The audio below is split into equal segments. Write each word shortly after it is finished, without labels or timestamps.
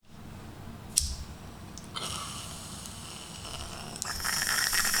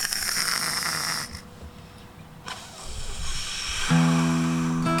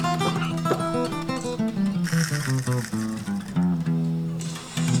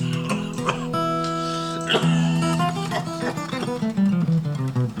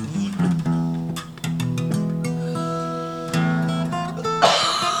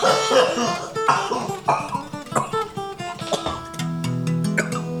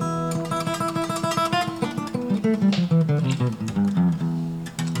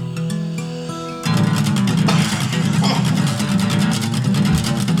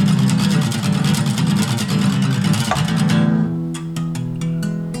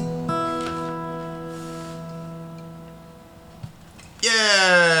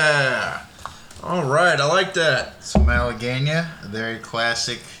That. So Malagueña, a very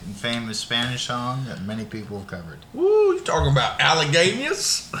classic and famous Spanish song that many people have covered. Woo, you talking about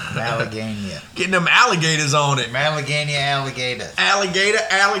alligators? Malagueña. Getting them alligators on it. Malagueña alligator. Alligator,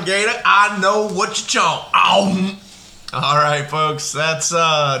 I know what you chomp. Oh. All right, folks, that's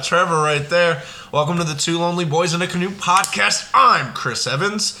Trevor right there. Welcome to the Two Lonely Boys in a Canoe podcast. I'm Chris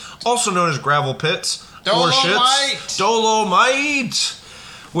Evans, also known as Gravel Pits. Dolomite. Dolomite.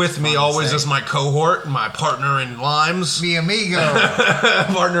 With me always is my cohort, my partner in limes. Mi amigo.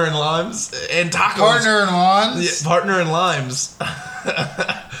 Partner in limes. And tacos. Partner in lawns? Yeah, partner in limes.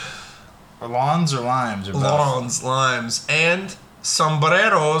 Or lawns or limes? Or lawns, limes. And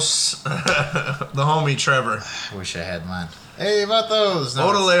sombreros. The homie Trevor. I wish I had mine. Hey, about those.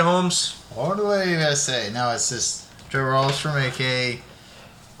 No, Odele, Holmes. Odele, I say. No, it's just Trevor Allstrom, a.k.a.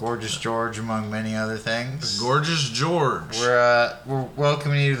 Gorgeous George, among many other things. Gorgeous George. We're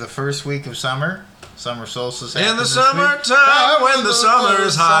welcoming you to the first week of summer. Summer solstice. In the summertime, when the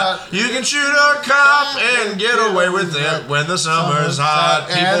summer's hot, you can shoot a cop and get away with it. When the summer's hot,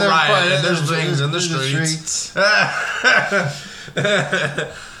 people riot and there's things in the streets.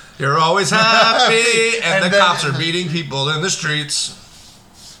 You're always happy, and the cops are beating people in the streets.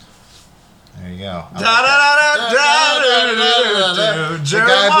 There you go. The guy blowing the joke.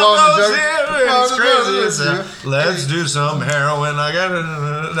 It's crazy. Let's do some heroin. I got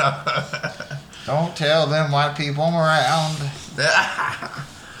it. Don't tell them white people I'm around.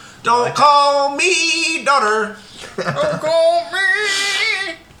 Don't call me daughter. Don't call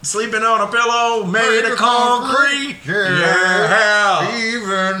me. Sleeping on a pillow made of concrete. Yeah.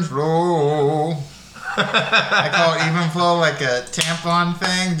 Even flow. I call it even flow like a tampon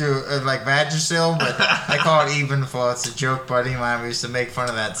thing, like Vagisil, but I call it even flow. It's a joke buddy of mine. We used to make fun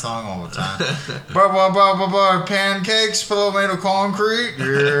of that song all the time. Pancakes, pillow made of concrete.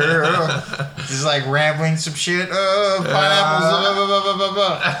 Yeah. Just like rambling some shit. Pineapples.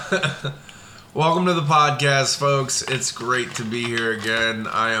 Welcome to the podcast, folks. It's great to be here again.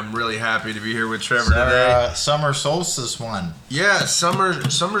 I am really happy to be here with Trevor today. Summer solstice one. Yeah,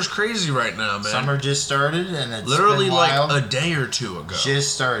 summer's crazy right now, man. Summer just started, and it's literally been like wild. a day or two ago.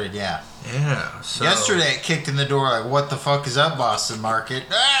 Just started, yeah. Yeah. So. Yesterday it kicked in the door like, what the fuck is up, Boston Market?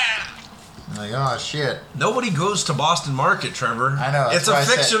 I'm like, oh shit. Nobody goes to Boston Market, Trevor. I know. It's a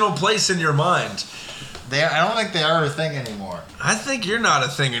fictional place in your mind. I don't think they are a thing anymore. I think you're not a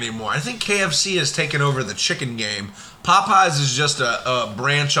thing anymore. I think KFC has taken over the chicken game. Popeyes is just a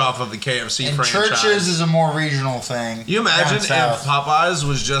branch off of the KFC and franchise. Church's is a more regional thing. You imagine if Popeyes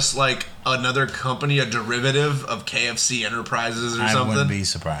was just like another company, a derivative of KFC Enterprises or something? I wouldn't be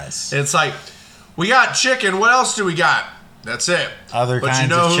surprised. It's like, we got chicken. What else do we got? That's it. Other but kinds you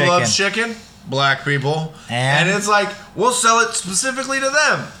know of who chicken. loves chicken? Black people. And it's like, we'll sell it specifically to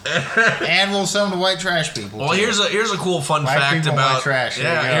them. And we'll sell them to white trash people. Well, here's a cool fun fact about white trash.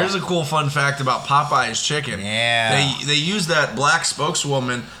 Yeah, here's a cool fun fact about Popeye's chicken. Yeah. They use that black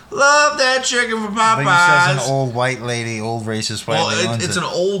spokeswoman. Love that chicken from Popeyes. But you says an old white lady, old racist white lady. Well, it's an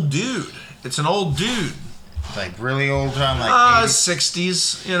old dude. It's an old dude. Like really old time, like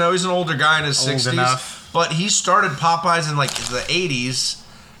 60s. You know, he's an older guy in his 60s. Old enough. But he started Popeyes in like the 80s.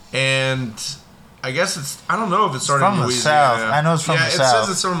 And I guess I don't know if it started in Louisiana. South. I know it's from the South. Yeah, it says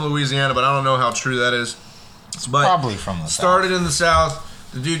it's from Louisiana, but I don't know how true that is. But probably from the South. Started in the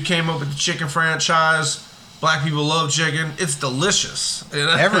South. The dude came up with the chicken franchise. Black people love chicken. It's delicious. You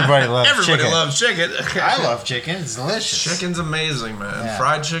know? Everybody loves chicken. Everybody loves chicken. I love chicken. It's delicious. Chicken's amazing, man. Yeah.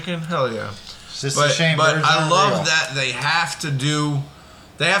 Fried chicken? Hell yeah. It's just a shame. But I love that they have to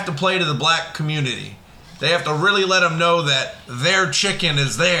play to the black community. They have to really let them know that their chicken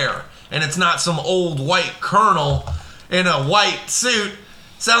is there. And it's not some old white colonel in a white suit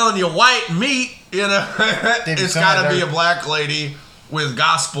selling you white meat. You know, it's got to be a black lady with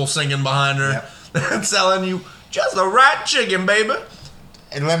gospel singing behind her selling you just the right chicken, baby.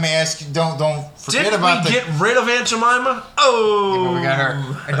 And let me ask you, don't forget Didn't about we get rid of Aunt Jemima? Oh, Yeah, but we got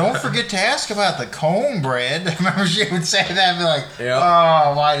her. And don't forget to ask about the cornbread. I remember she would say that, and be like,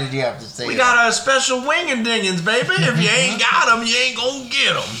 "Oh, why did you have to say we that?" got a special winging-dingins, baby. If you ain't got them, you ain't gonna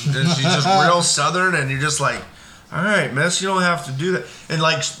get them. And she's just real Southern, and you're just like, all right, miss, you don't have to do that. And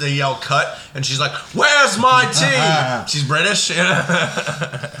like they yell cut, and she's like, "Where's my tea?" She's British.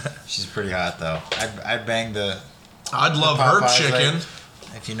 She's pretty hot though. I'd bang the. I'd love her Popeyes, chicken. like,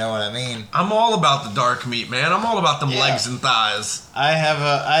 if you know what I mean. I'm all about the dark meat, man. I'm all about them legs and thighs. I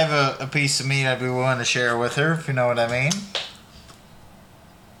have a piece of meat I'd be willing to share with her, if you know what I mean.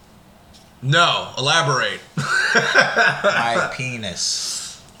 No, elaborate. My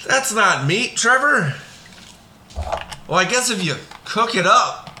penis. That's not meat, Trevor. Well, I guess if you cook it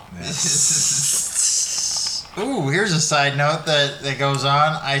up. Ooh, here's a side note that goes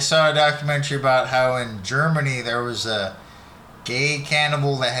on. I saw a documentary about how in Germany there was a gay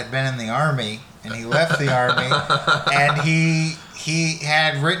cannibal that had been in the army, and he left the army, and he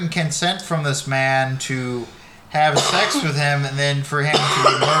had written consent from this man to have sex with him, and then for him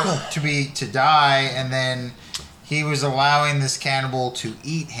to die, and then he was allowing this cannibal to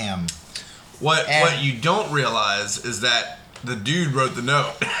eat him. What you don't realize is that the dude wrote the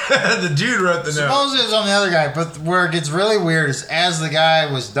note. The dude wrote the note. Suppose it was on the other guy, but where it gets really weird is as the guy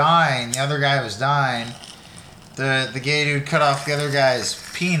was dying, the other guy was dying, the gay dude cut off the other guy's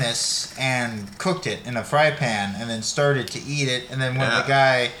penis and cooked it in a fry pan and then started to eat it. And then when the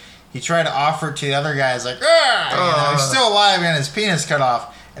guy, he tried to offer it to the other guy, he's like, he's still alive and his penis cut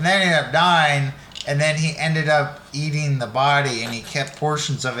off. And then he ended up dying. And then he ended up eating the body, and he kept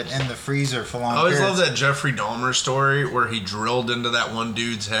portions of it in the freezer for long periods. I always love that Jeffrey Dahmer story where he drilled into that one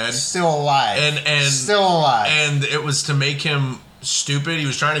dude's head. Still alive. And still alive. And it was to make him stupid. He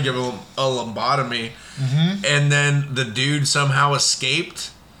was trying to give him a lobotomy. Mm-hmm. And then the dude somehow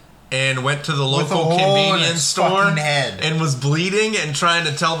escaped and went to the local convenience store and was bleeding and trying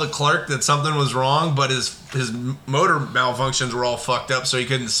to tell the clerk that something was wrong, but his motor malfunctions were all fucked up, so he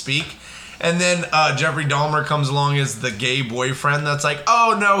couldn't speak. And then Jeffrey Dahmer comes along as the gay boyfriend that's like,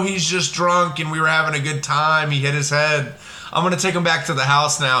 oh, no, he's just drunk and we were having a good time. He hit his head. I'm going to take him back to the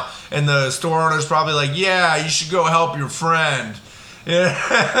house now. And the store owner's probably like, yeah, you should go help your friend.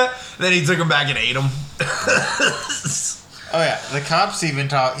 Yeah. Then he took him back and ate him. Oh, yeah. The cops even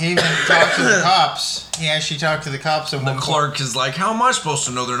talked. He even talked to the cops. He actually talked to the cops. And the clerk is like, how am I supposed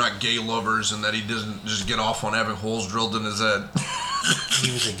to know they're not gay lovers and that he doesn't just get off on having holes drilled in his head?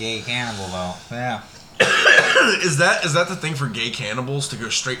 He was a gay cannibal, though. Yeah. Is that the thing for gay cannibals, to go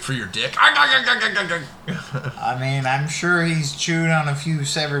straight for your dick? I mean, I'm sure he's chewed on a few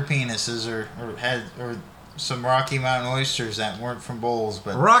severed penises or some Rocky Mountain oysters that weren't from bowls,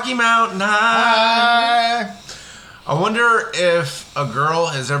 but Rocky Mountain High. I wonder if a girl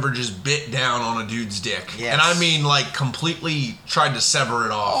has ever just bit down on a dude's dick. Yes. And I mean, like, completely tried to sever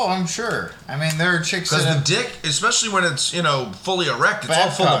it off. Oh, I'm sure. I mean, there are chicks that... Because the dick, especially when it's, fully erect, it's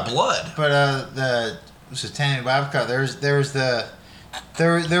all full of blood. But, it was a Tanny Babcock. There was a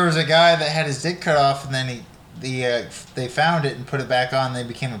guy that had his dick cut off, and then they found it and put it back on, and they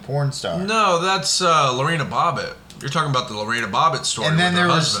became a porn star. No, that's Lorena Bobbitt. You're talking about the Lorena Bobbitt story with her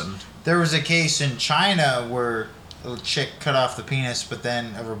husband. There was a case in China where a chick cut off the penis, but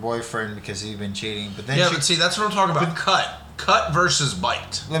then of her boyfriend because he'd been cheating. But then but see, that's what I'm talking about. Cut versus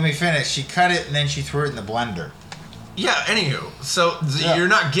bite. Let me finish. She cut it and then she threw it in the blender. Yeah. Anywho, so you're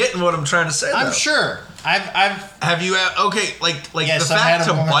not getting what I'm trying to say. I'm sure. Have you? Okay, yes, the fact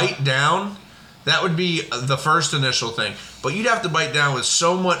to bite down, that would be the first initial thing. But you'd have to bite down with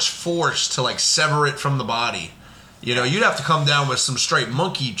so much force to sever it from the body. You'd have to come down with some straight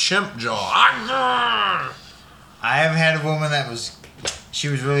monkey chimp jaw. I have had a woman that was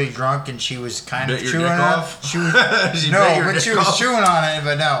really drunk and she was kind of chewing off. She was she was chewing on it,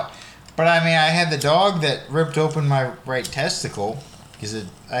 but no. But I mean, I had the dog that ripped open my right testicle because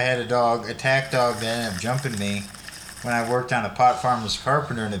I had a attack dog that ended up jumping me when I worked on a pot farm as a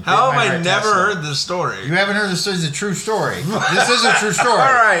carpenter. And how have I never heard this story? You haven't heard this? This is a true story. This is a true story. All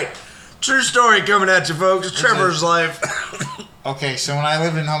right, true story coming at you, folks. Trevor's life. Okay, so when I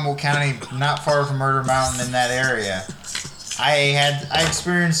lived in Humboldt County, not far from Murder Mountain in that area, I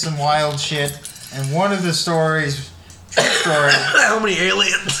experienced some wild shit, and one of the stories, true story. How many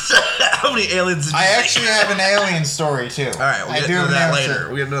aliens? How many aliens did you see? actually have an alien story too. All right, we'll get into that later.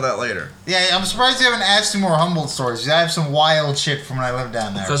 We'll get into that later. Yeah, I'm surprised you haven't asked me more Humboldt stories. I have some wild shit from when I lived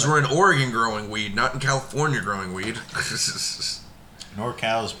down there. Because we're in Oregon growing weed, not in California growing weed.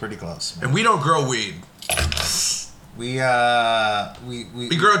 NorCal is pretty close. Man. And we don't grow weed. We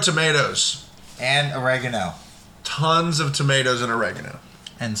grow tomatoes and oregano. Tons of tomatoes and oregano.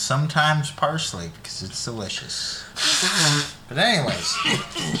 and sometimes parsley because it's delicious. But anyways,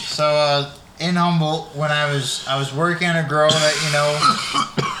 so in Humboldt, when I was working on a grow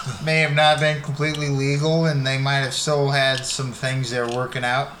that may have not been completely legal, and they might have still had some things they were working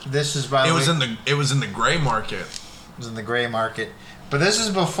out. This is by the way, it was in the gray market. It was in the gray market, but this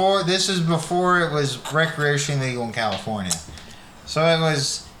is before it was recreationally legal in California. So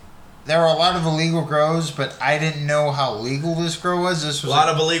there were a lot of illegal grows, but I didn't know how legal this grow was. This was a lot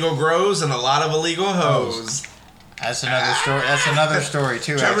of illegal grows and a lot of illegal hoes. That's another story. That's another story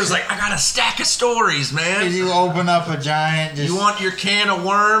too. Trevor's like, I got a stack of stories, man. Did you open up a giant? You want your can of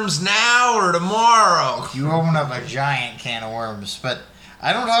worms now or tomorrow? You open up a giant can of worms, but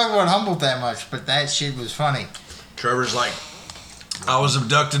I don't talk about Humboldt that much. But that shit was funny. Trevor's like, I was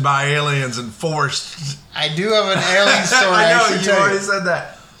abducted by aliens and forced. I do have an alien story. I know you already said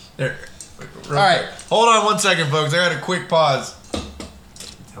that. There. All right, hold on 1 second, folks. I got a quick pause.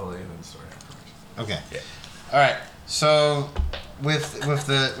 Tell the alien story afterwards. Okay. Yeah. All right. So, with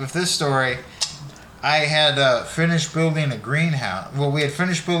this story, I had finished building a greenhouse. Well, we had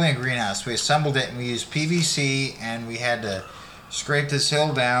finished building a greenhouse. We assembled it and we used PVC, and we had to scrape this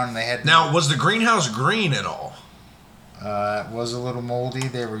hill down. And they had was the greenhouse green at all? It was a little moldy.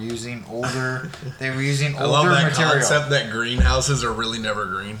 They were using older. I love that material. concept that greenhouses are really never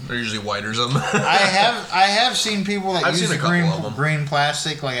green. They're usually white or something. I have seen people that use green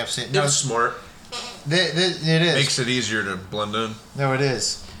plastic. Like I've seen. No, it's smart. It is. Makes it easier to blend in. No, it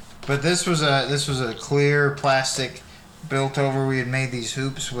is. But this was a clear plastic built over. We had made these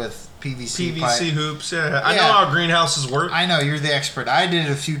hoops with PVC pipe. hoops. Yeah, I know how greenhouses work. I know you're the expert. I did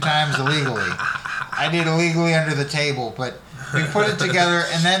it a few times illegally. I did illegally under the table, but we put it together,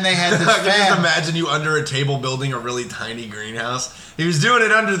 and then they had this I can fan. just imagine you under a table building a really tiny greenhouse. He was doing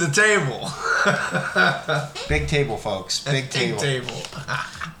it under the table. Big table, folks. Big table. Big table.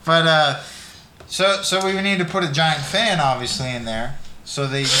 But so we need to put a giant fan, obviously, in there. So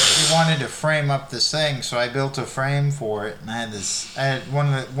they wanted to frame up this thing, so I built a frame for it, and I had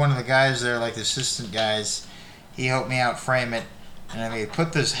one of the guys there, like the assistant guys, he helped me out frame it, and then we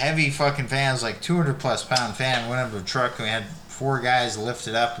put this heavy fucking fan, it was like 200 plus pound fan, went up to a truck, and we had 4 guys lift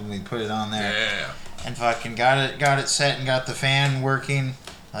it up, and we put it on there, and fucking got it set and got the fan working,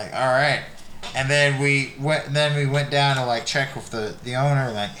 like all right, and then we went down to like check with the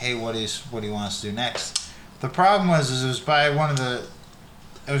owner, like, hey, what do you want us to do next? The problem was it was by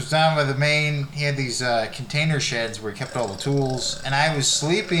it was down by the main. He had these container sheds where he kept all the tools, and I was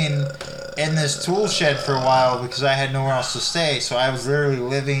sleeping in this tool shed for a while because I had nowhere else to stay. So I was literally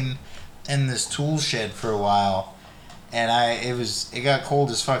living in this tool shed for a while, and it got cold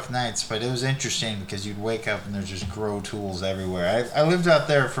as fuck nights, but it was interesting because you'd wake up and there's just grow tools everywhere. I lived out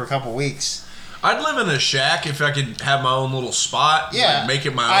there for a couple weeks. I'd live in a shack if I could have my own little spot. Yeah, like make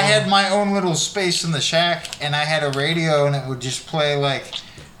it my own. I had my own little space in the shack, and I had a radio, and it would just play like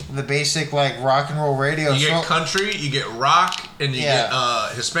the basic like rock and roll radio. You get country, you get rock, and you get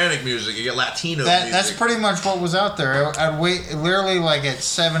Hispanic music. You get Latino music. That's pretty much what was out there. I'd wait literally like at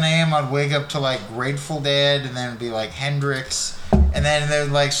 7 a.m. I'd wake up to like Grateful Dead, and then it'd be like Hendrix, and then they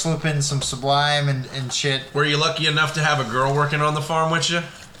would like slip in some Sublime and shit. Were you lucky enough to have a girl working on the farm with you?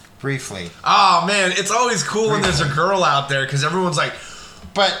 Briefly. Oh man, it's always cool when there's a girl out there because everyone's like,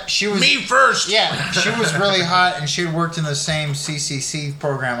 but she was me first. Yeah, she was really hot, and she had worked in the same CCC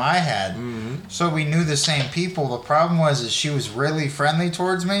program I had, so we knew the same people. The problem was she was really friendly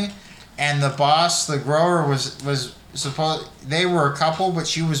towards me, and the boss, the grower, was supposed. They were a couple, but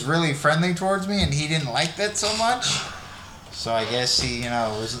she was really friendly towards me, and he didn't like that so much. So I guess he,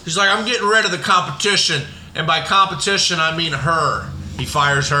 was. He's like, I'm getting rid of the competition, and by competition I mean her. He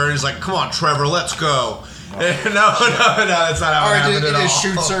fires her, and he's like, come on, Trevor, let's go. No, that's not how it happened at all.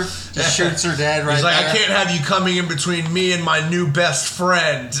 Shoots her dead right He's like, there. I can't have you coming in between me and my new best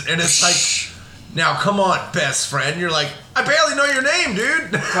friend. And it's like, now come on, best friend. You're like, I barely know your name,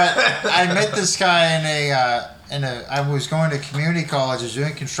 dude. But I met this guy I was going to community college. I was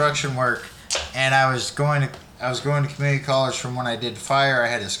doing construction work, and I was going to community college from when I did fire. I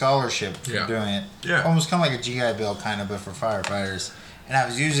had a scholarship for doing it. Yeah. Almost kind of like a GI Bill kind of, but for firefighters. And I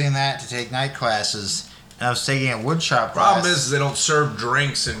was using that to take night classes. And I was taking a woodshop class. Problem is they don't serve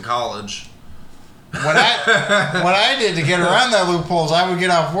drinks in college. What I did to get around that loophole is I would get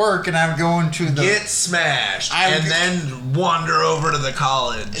off work and I would go into the... Get smashed. Then wander over to the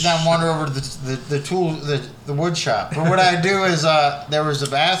college. And then wander over to the wood shop. But what I'd do is there was a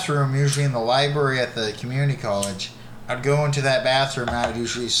bathroom usually in the library at the community college. I'd go into that bathroom and I would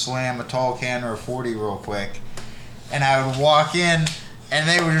usually slam a tall can or a 40 real quick. And I would walk in And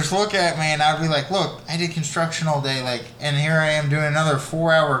they would just look at me, and I'd be like, look, I did construction all day, like, and here I am doing another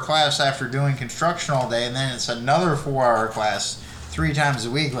 4-hour class after doing construction all day, and then it's another 4-hour class 3 times a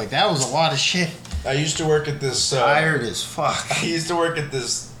week. Like, that was a lot of shit. I used to work at this... Tired as fuck. I used to work at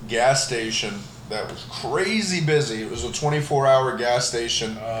this gas station that was crazy busy. It was a 24-hour gas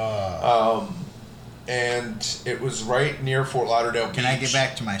station. And it was right near Fort Lauderdale Beach. Can I get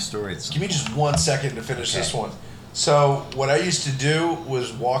back to my story? Give me just 1 second to finish this one. So what I used to do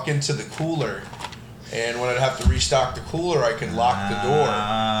was walk into the cooler, and when I'd have to restock the cooler, I could lock the door.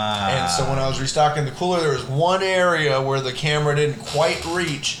 And so when I was restocking the cooler, there was one area where the camera didn't quite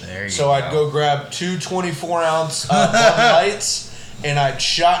reach. So I'd go grab 2 24-ounce Bud Lights, and I'd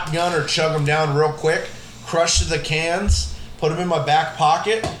shotgun or chug them down real quick, crush the cans, put them in my back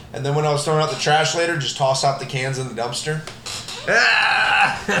pocket, and then when I was throwing out the trash later, just toss out the cans in the dumpster.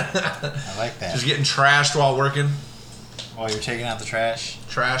 I like that. Just getting trashed while working. While you're taking out the trash?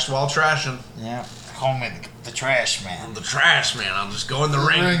 Trashed while trashing. Yeah. Call me the trash man. I'm the trash man. I'll just go in the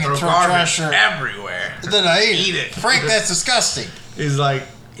ring and throw garbage everywhere. And then I eat it. Frank, that's disgusting. He's like,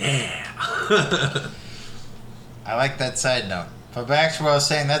 yeah. I like that side note. But back to what I was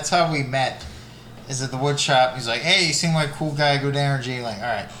saying, that's how we met. Is at the wood shop. He's like, hey, you seem like a cool guy, good energy. Like, all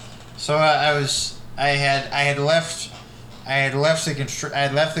right. So I had left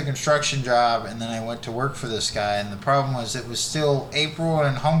the construction job, and then I went to work for this guy. And the problem was, it was still April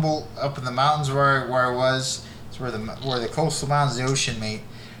in Humboldt, up in the mountains where I was. It's where the coastal mountains, the ocean meet.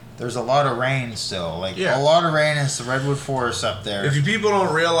 There's a lot of rain still, a lot of rain. It's the redwood forest up there. If you people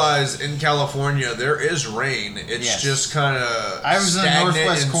don't realize, in California there is rain. It's just kind of stagnant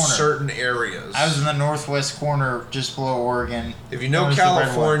in certain areas. I was in the northwest corner, just below Oregon. If you know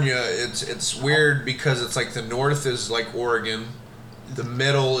California, it's weird because it's like the north is like Oregon, the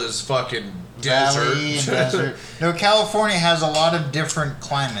middle is fucking desert. No, California has a lot of different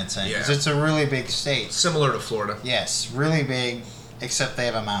climates in it. Yeah. It's a really big state. Similar to Florida. Yes, really big. Except they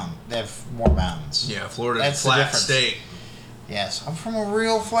have a mountain. They have more mountains. Yeah, Florida's a flat state. Yes, I'm from a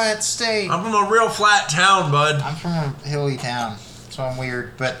real flat state. I'm from a real flat town, bud. I'm from a hilly town, so I'm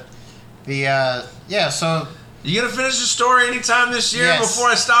weird. But so... You gonna finish the story anytime this year before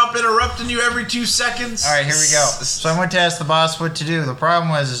I stop interrupting you every 2 seconds? All right, here we go. So I went to ask the boss what to do. The problem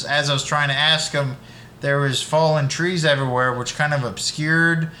was, as I was trying to ask him, there was fallen trees everywhere, which kind of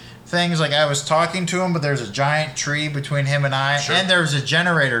obscured things. Like, I was talking to him, but there's a giant tree between him and I, and there was a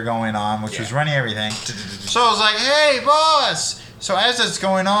generator going on, which was running everything. So I was like, hey, boss! So as that's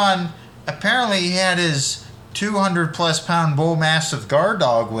going on, apparently he had his 200-plus pound bull mastiff guard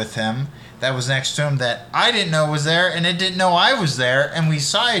dog with him that was next to him that I didn't know was there, and it didn't know I was there, and we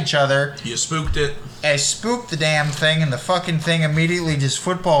saw each other. You spooked it. I spooked the damn thing, and the fucking thing immediately just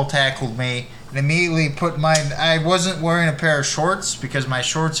football tackled me. And immediately put I wasn't wearing a pair of shorts because my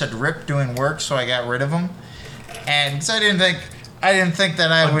shorts had ripped doing work, so I got rid of them. And because I didn't think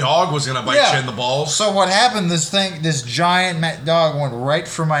that a dog was gonna bite you in the balls. So what happened? This giant dog went right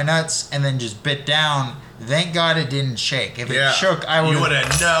for my nuts and then just bit down. Thank God it didn't shake. If it shook, I would. You would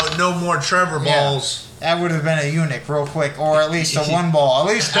have no more Trevor balls. That would have been a eunuch real quick, or at least a one ball.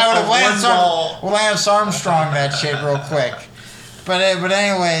 At least I would have Lance Armstrong that shit real quick. But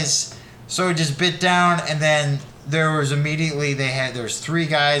anyways. So it just bit down, and then there was 3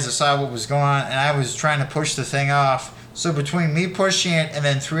 guys that saw what was going on, and I was trying to push the thing off. So between me pushing it and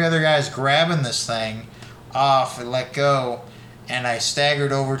then 3 other guys grabbing this thing off and let go, and I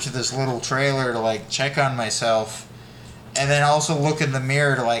staggered over to this little trailer to check on myself, and then also look in the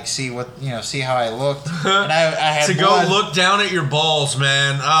mirror to see how I looked. And I had to blood. Go look down at your balls,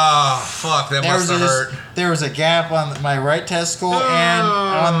 man. Ah, fuck, that must have hurt. There was a gap on my right testicle and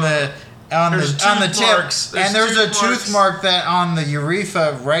on the tip, and there's a tooth mark that on the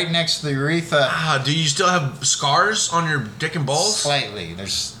urethra, right next to the urethra. Do you still have scars on your dick and balls? Slightly.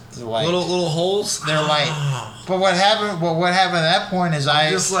 There's light. Little holes. They're light. But what happened? What happened at that point is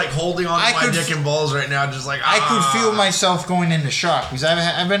I'm just holding on to my dick and balls right now, just I could feel myself going into shock because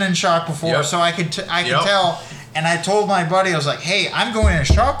I've been in shock before, so I could tell. And I told my buddy, I was like, hey, I'm going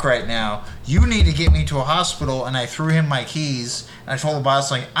into shock right now. You need to get me to a hospital. And I threw him my keys. And I told the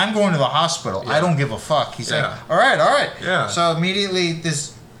boss, I'm going to the hospital. I don't give a fuck. He's like, all right. Yeah. So immediately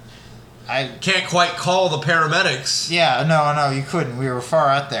I can't quite call the paramedics. Yeah, no, you couldn't. We were far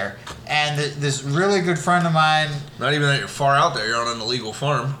out there. And this really good friend of mine. Not even that you're far out there. You're on an illegal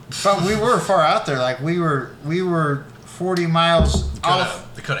farm. But we were far out there. We were 40 miles off.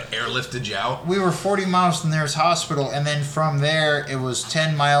 They could have airlifted you out. We were 40 miles from the nearest hospital, and then from there, it was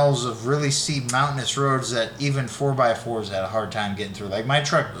 10 miles of really steep mountainous roads that even 4x4s had a hard time getting through. My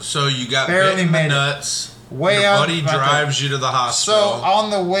truck So you got barely bit in made the nuts. way Your up. buddy drives you to the So hospital. on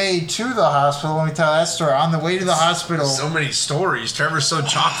the way to the hospital, let me tell that story. On the way to the hospital, So many stories. Trevor's so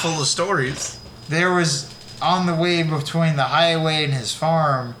chock full of stories. there was, on the way between the highway and his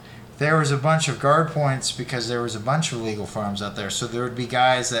farm, there was a bunch of guard points because there was a bunch of illegal farms out there. So there would be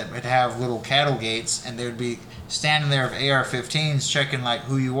guys that would have little cattle gates, and they would be standing there with AR-15s checking like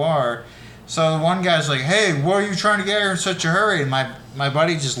who you are. So the one guy's like, "Hey, what are you trying to get here in such a hurry?" And my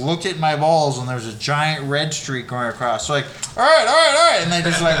buddy just looked at my balls, and there's a giant red streak going across. So like, all right, and they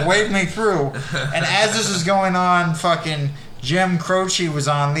just like waved me through. And as this is going on, fucking Jim Croce was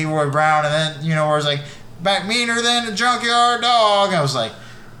on Leroy Brown, and then where it was like, "Back meaner than a junkyard dog." I was like,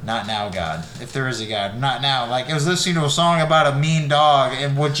 not now, God. If there is a God, not now. Like, I was listening to a song about a mean dog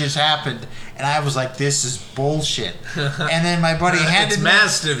and what just happened, and I was like, this is bullshit. And then my buddy handed it's me...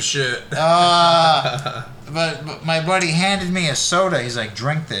 mastiff shit. But my buddy handed me a soda. He's like,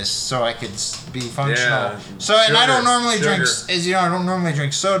 drink this so I could be functional. Yeah, so, and I don't normally sugar. drink, as you know, I don't normally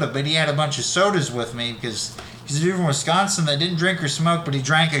drink soda, but he had a bunch of sodas with me because he's a dude from Wisconsin that didn't drink or smoke, but he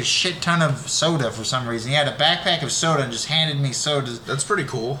drank a shit ton of soda for some reason. He had a backpack of soda and just handed me sodas. That's pretty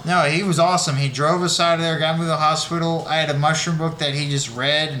cool. No, he was awesome. He drove us out of there, got me to the hospital. I had a mushroom book that he just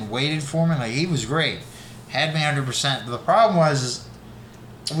read and waited for me. Like, he was great. Had me 100%. But the problem was,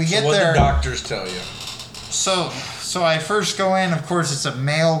 we get what there. What did doctors tell you? So I first go in. Of course, it's a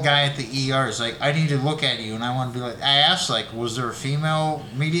male guy at the ER. He's like, I need to look at you, and I want to be like. I asked, like, was there a female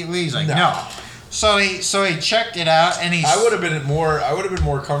immediately? He's like, no. So he checked it out, and I would have been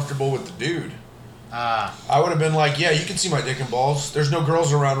more comfortable with the dude. I would have been like, yeah, you can see my dick and balls. There's no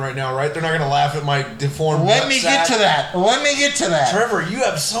girls around right now, right? They're not gonna laugh at my deformed. Let me get to that. Trevor, you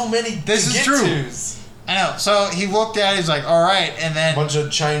have so many. This is true. Tos. I know. So he looked at it. He's like, all right, and then A bunch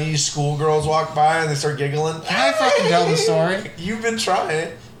of Chinese schoolgirls walk by and they start giggling. Can I fucking tell the story? You've been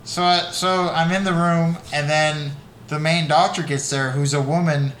trying. So I'm in the room, and then the main doctor gets there, who's a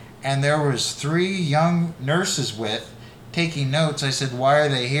woman. And there was 3 young nurses taking notes. I said, why are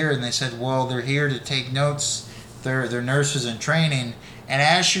they here? And they said, well, they're here to take notes. They're nurses in training. And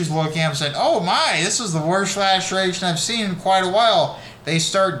as she was looking up, I said, oh my, this is the worst laceration I've seen in quite a while. They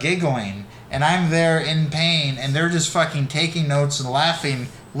start giggling, and I'm there in pain, and they're just fucking taking notes and laughing,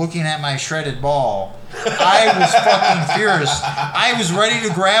 looking at my shredded ball. I was fucking furious. I was ready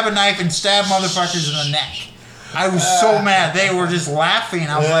to grab a knife and stab motherfuckers in the neck. I was so mad. They were just laughing.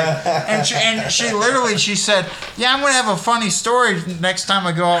 I was like, and she literally said, yeah, I'm going to have a funny story next time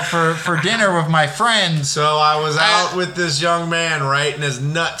I go out for dinner with my friends. So I was out with this young man, right, and his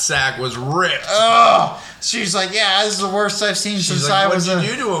nutsack was ripped. Oh, she's like, yeah, this is the worst I've seen since I was What'd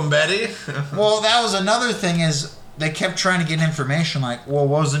you do to him, Betty? Well, that was another thing is, they kept trying to get information like, well,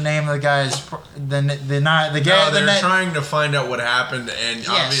 what was the name of the guy's... The guy... No, they're trying to find out what happened, and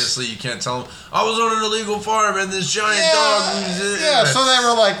obviously you can't tell them, I was on an illegal farm, and this giant dog... Yeah, so they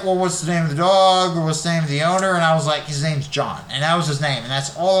were like, well, what's the name of the dog, or what's the name of the owner? And I was like, his name's John. And that was his name, and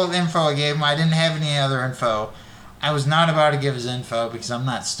that's all the info I gave him. I didn't have any other info. I was not about to give his info, because I'm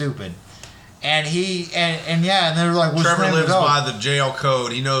not stupid. And and they were like, what's the Trevor name of the lives dog? by the jail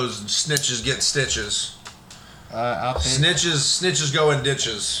code. He knows snitches get stitches. Snitches go in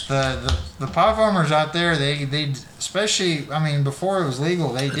ditches. The pot farmers out there, they especially, I mean, before it was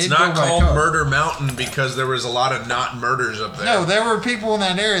legal, they did It's go not by called code. Murder Mountain because there was a lot of not murders up there. No, there were people in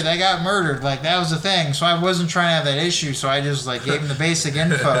that area that got murdered. Like, that was the thing. So I wasn't trying to have that issue. So I just like gave them the basic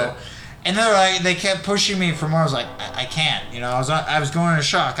info. And they're like, they kept pushing me for more. I was like, I can't. I was going into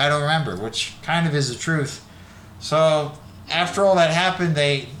shock. I don't remember, which kind of is the truth. So after all that happened,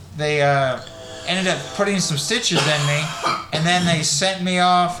 they ended up putting some stitches in me, and then they sent me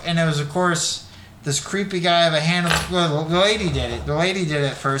off. And it was, of course, this creepy guy of a handle. Well, the lady did it. The lady did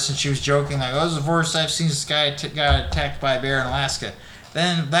it first, and she was joking like, "Oh, this is the worst I've seen. This guy got attacked by a bear in Alaska."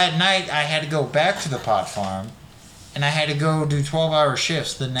 Then that night, I had to go back to the pot farm, and I had to go do 12-hour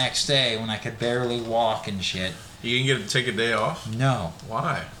shifts the next day when I could barely walk and shit. You didn't get to take a day off? No.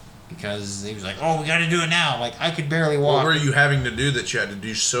 Why? Because he was like, "Oh, we got to do it now." Like, I could barely walk. What were you having to do that you had to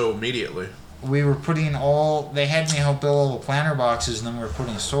do so immediately? We were putting they had me help build all the planter boxes, and then we were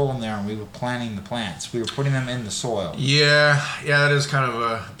putting soil in there, and we were planting the plants. We were putting them in the soil. Yeah, that is kind of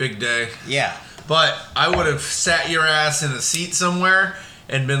a big day. Yeah. But I would have sat your ass in a seat somewhere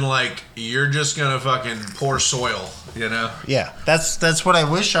and been like, you're just going to fucking pour soil, Yeah, that's what I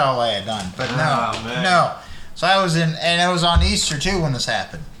wish all I had done, but no. Oh, man. No. So I was and it was on Easter, too, when this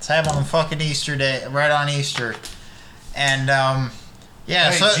happened. It's happened on fucking Easter Day, right on Easter. And,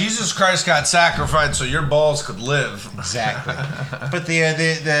 yeah, hey, so Jesus Christ got sacrificed so your balls could live. Exactly. But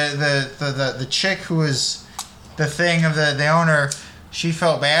the chick who was the thing of the owner she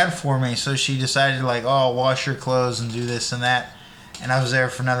felt bad for me, so she decided like, oh, I'll wash your clothes and do this and that. And I was there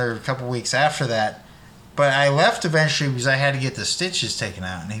for another couple weeks after that. But I left eventually because I had to get the stitches taken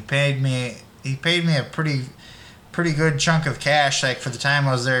out, and he paid me a pretty good chunk of cash. Like for the time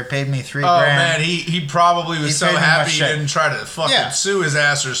I was there, he paid me $3,000. Oh man, he probably was so happy he didn't try to fucking sue his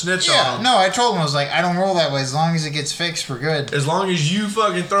ass or snitch on him. No, I told him, I was like, I don't roll that way. As long as it gets fixed, we're good. As long as you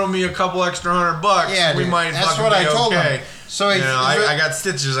fucking throw me a couple extra $100, we might. That's what I told him. So I got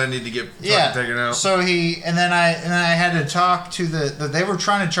stitches I need to get taken out. So and then I had to talk to they were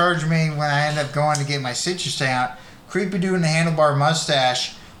trying to charge me when I ended up going to get my stitches taken out. Creepy dude in the handlebar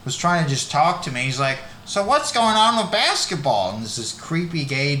mustache was trying to just talk to me. He's like, so what's going on with basketball? And there's this creepy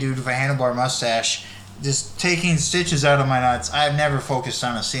gay dude with a handlebar mustache just taking stitches out of my nuts. I've never focused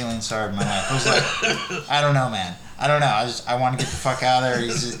on a ceiling so hard in my life. I was like, I don't know, man. I don't know. I want to get the fuck out of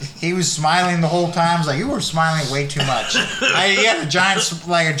there. He was smiling the whole time. I was like, you were smiling way too much. He had a giant,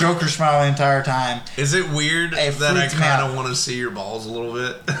 like a Joker smile the entire time. Is it weird that I kind of want to see your balls a little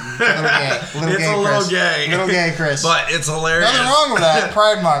bit? Little gay. Little gay, Chris. But it's hilarious. Nothing wrong with that.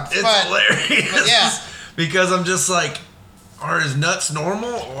 Pride Month. It's hilarious. But yeah. Because I'm just like, are his nuts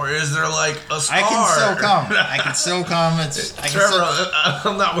normal, or is there like a scar? I can still come. Trevor,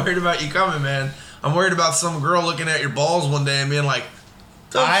 I'm not worried about you coming, man. I'm worried about some girl looking at your balls one day and being like,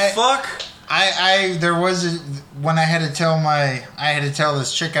 "The fuck?" There was when I had to tell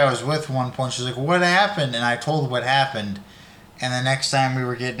this chick I was with one point. She's like, "What happened?" And I told her what happened. And the next time we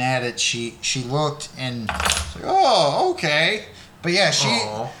were getting at it, she looked and was like, "Oh, okay." But yeah,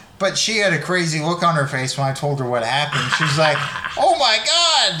 she had a crazy look on her face when I told her what happened. She's like, "Oh my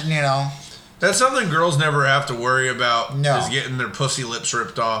god," you know. That's something girls never have to worry about. No. Is getting their pussy lips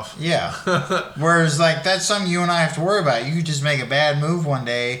ripped off. Yeah. Whereas, like, that's something you and I have to worry about. You could just make a bad move one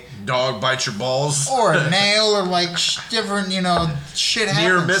day. Dog bite your balls. Or a nail, or, like, different, shit happens.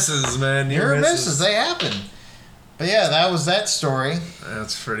 Near misses, man. Near misses. They happen. But, yeah, that was that story.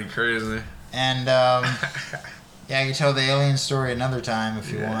 That's pretty crazy. And, yeah, I can tell the alien story another time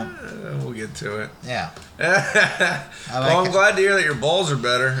if you want. We'll get to it. Yeah. I'm glad to hear that your balls are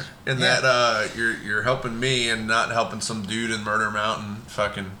better and that you're helping me and not helping some dude in Murder Mountain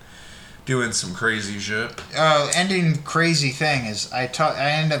fucking doing some crazy shit. Ending crazy thing is I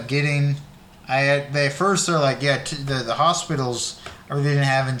end up getting. First they're like, the hospitals didn't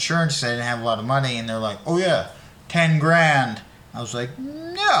have insurance because they didn't have a lot of money, and they're like, oh yeah, $10,000. I was like,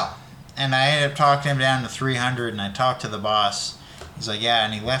 no. And I ended up talking him down to $300, and I talked to the boss. He's like, yeah,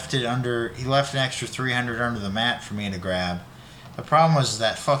 and he left an extra $300 under the mat for me to grab. The problem was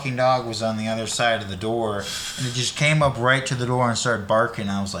that fucking dog was on the other side of the door, and it just came up right to the door and started barking.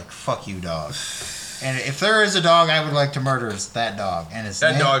 I was like, fuck you, dog. And if there is a dog I would like to murder, it's that dog. And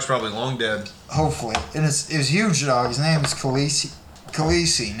that dog's probably long dead. Hopefully. And it's a huge dog. His name is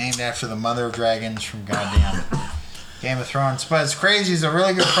Khaleesi, named after the mother of dragons from goddamn Game of Thrones. But it's crazy. He's a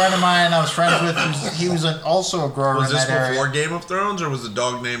really good friend of mine I was friends with. He was also a grower in that area. Was this before Game of Thrones, or was the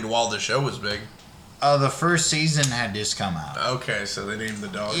dog named while the show was big? The first season had just come out. Okay, so they named the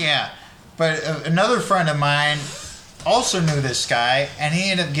dog. Yeah. But another friend of mine also knew this guy, and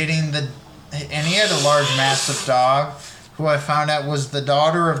he ended up getting and he had a large, massive dog, who I found out was the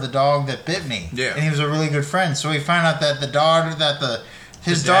daughter of the dog that bit me. Yeah. And he was a really good friend. So we found out that the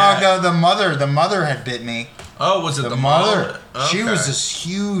mother had bit me. Oh, was it the mother? Okay. She was this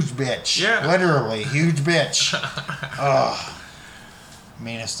huge bitch. Yeah. Literally, huge bitch. Oh,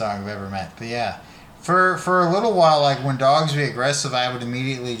 meanest dog I've ever met. But yeah, for a little while, like when dogs be aggressive, I would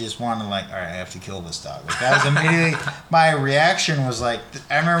immediately just want to like, all right, I have to kill this dog. Like that was immediately my reaction was like,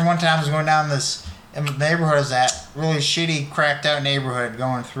 I remember one time I was going down this neighborhood, is that really shitty, cracked out neighborhood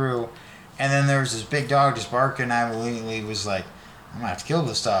going through, and then there was this big dog just barking. I immediately was like, I'm gonna have to kill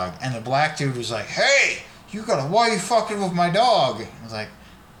this dog. And the black dude was like, hey, why are you fucking with my dog? I was like,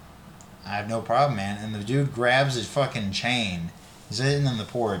 I have no problem, man. And the dude grabs his fucking chain. He's sitting on the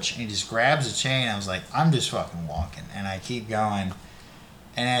porch, and he just grabs the chain. I was like, I'm just fucking walking. And I keep going.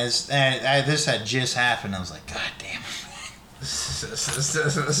 And this had just happened, I was like, God damn it.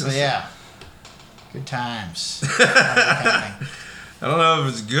 So yeah, good times. I don't know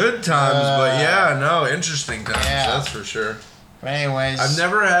if it's good times, but yeah, no, interesting times, that's for sure. But anyways, I've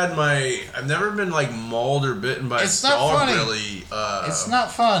never been like mauled or bitten by a dog. Really, it's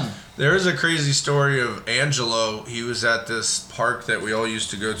not fun. There is a crazy story of Angelo. He was at this park that we all used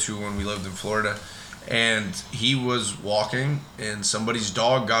to go to when we lived in Florida, and he was walking, and somebody's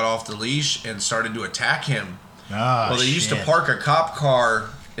dog got off the leash and started to attack him. Well, they used to park a cop car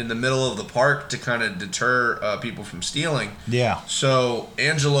in the middle of the park to kind of deter people from stealing. Yeah. So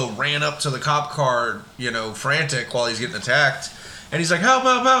Angelo ran up to the cop car, frantic while he's getting attacked, And he's like, help,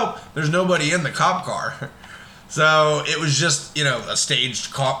 help, help. There's nobody in the cop car. So it was just, a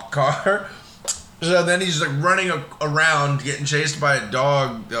staged cop car. So then he's like running around, getting chased by a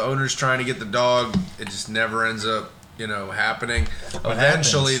dog. The owner's trying to get the dog. It just never ends up, happening.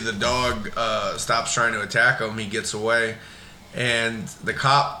 Eventually, the dog stops trying to attack him. He gets away. And the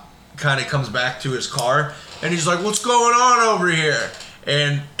cop kind of comes back to his car. And he's like, what's going on over here?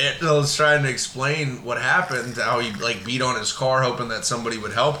 And Angelo's trying to explain what happened, how he beat on his car hoping that somebody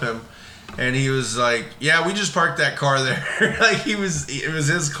would help him. And he was like, yeah, we just parked that car there. It was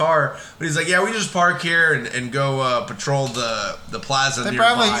his car. But he's like, yeah, we just park here and go patrol the plaza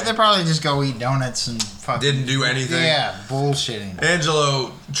nearby. They probably just go eat donuts and fucking... Didn't do anything. Yeah, bullshitting.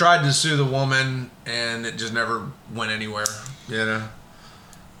 Angelo tried to sue the woman, and it just never went anywhere,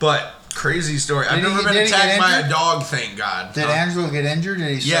 But... Crazy story. I've never been attacked by a dog, thank God. Did Angelo get injured?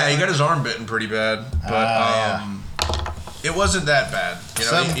 Did he he got his arm bitten pretty bad. But it wasn't that bad.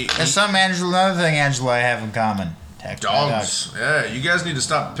 Another thing Angelo I have in common. Dogs. Yeah, you guys need to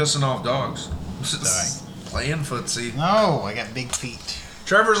stop pissing off dogs. Playing footsie. No, I got big feet.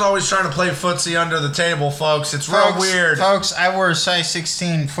 Trevor's always trying to play footsie under the table, folks. It's real weird. Folks, I wear a size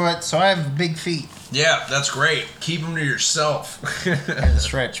 16 foot, so I have big feet. Yeah, that's great. Keep them to yourself. I had to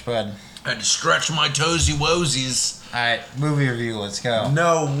stretch, bud. I had to stretch my toesy woesies. All right, movie review. Let's go.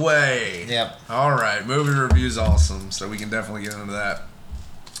 No way. Yep. All right, movie review's awesome, so we can definitely get into that.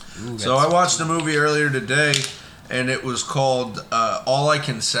 Ooh, so I watched a movie earlier today, and it was called All I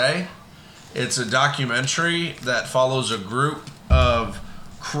Can Say. It's a documentary that follows a group of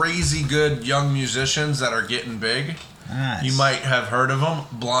crazy good young musicians that are getting big. Nice. You might have heard of them.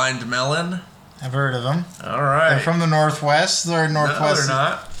 Blind Melon. I've heard of them. All right. They're from the Northwest. They're Northwest. No, they're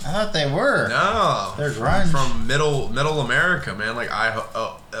not. I thought they were. No. They're grunge. From middle America, man. Like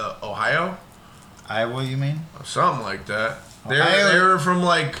Ohio? Iowa, you mean? Something like that. They were from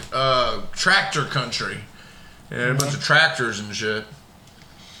tractor country. Yeah, a bunch of tractors and shit.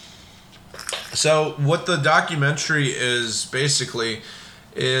 So what the documentary is basically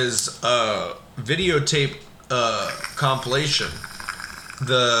is a videotape compilation.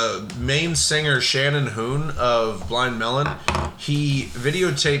 The main singer, Shannon Hoon of Blind Melon, he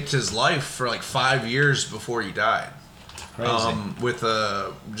videotaped his life for 5 years before he died. Crazy. With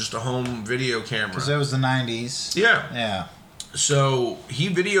just a home video camera. Because it was the 90s. Yeah. Yeah. So he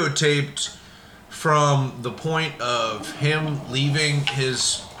videotaped from the point of him leaving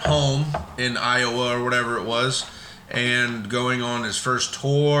his home in Iowa or whatever it was and going on his first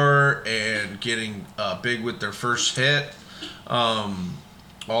tour and getting big with their first hit.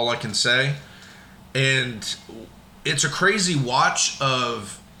 All I Can Say. And it's a crazy watch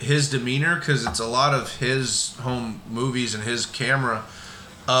of his demeanor because it's a lot of his home movies and his camera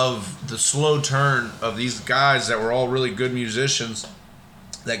of the slow turn of these guys that were all really good musicians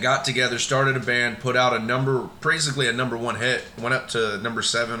that got together, started a band, put out basically a number one hit, went up to number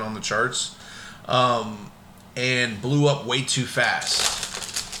 7 on the charts, and blew up way too fast.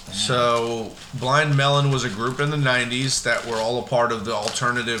 So Blind Melon was a group in the 90s that were all a part of the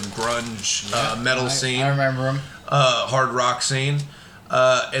alternative grunge metal scene. I remember them. Hard rock scene.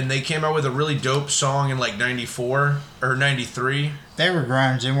 And they came out with a really dope song in 94 or 93. They were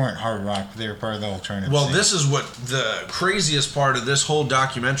grunge. They weren't hard rock. But they were part of the alternative Well, scene. this is what the craziest part of this whole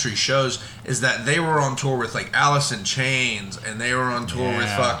documentary shows is that they were on tour with Alice in Chains, and they were on tour with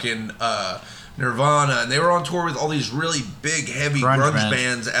fucking Nirvana, and they were on tour with all these really big, heavy grunge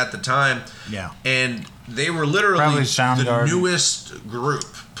bands at the time. Yeah. And they were literally the newest group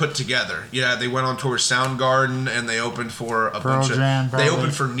put together. Yeah, they went on tour with Soundgarden, and they opened for a bunch of... They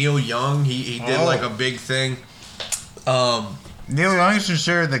opened for Neil Young. He did a big thing. Neil Young is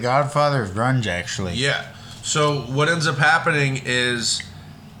considered the godfather of grunge, actually. Yeah. So what ends up happening is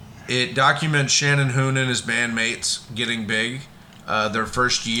it documents Shannon Hoon and his bandmates getting big. Their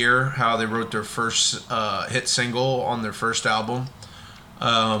first year, how they wrote their first hit single on their first album.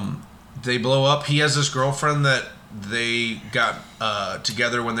 They blow up. He has this girlfriend that they got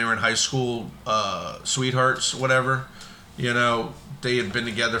together when they were in high school, sweethearts, whatever. They had been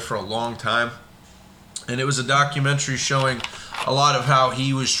together for a long time. And it was a documentary showing a lot of how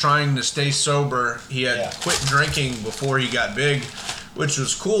he was trying to stay sober. He had quit drinking before he got big, which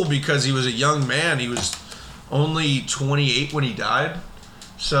was cool because he was a young man. He was only 28 when he died.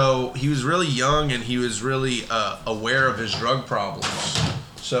 So he was really young, and he was really aware of his drug problems.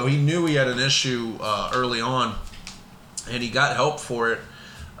 So he knew he had an issue early on, and he got help for it.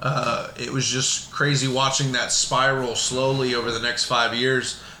 It was just crazy watching that spiral slowly over the next 5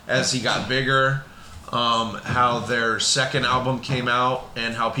 years as he got bigger. How their second album came out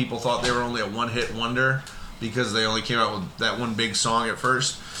and how people thought they were only a one-hit wonder. because they only came out with that one big song at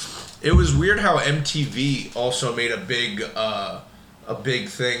first. It was weird how MTV also made a big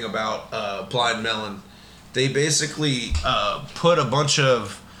thing about Blind Melon. They basically put a bunch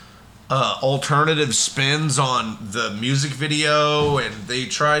of alternative spins on the music video, and they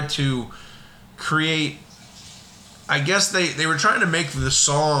tried to create, I guess they were trying to make the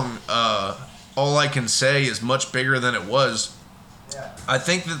song All I Can Say is much bigger than it was. Yeah. I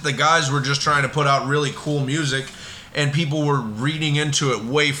think that the guys were just trying to put out really cool music, and people were reading into it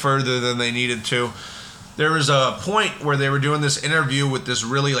way further than they needed to. There was a point where they were doing this interview with this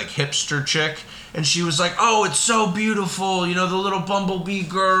really like hipster chick, and she was like, "Oh, it's so beautiful, you know, the little bumblebee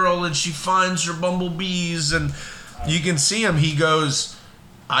girl, and she finds her bumblebees," and you can see him. He goes,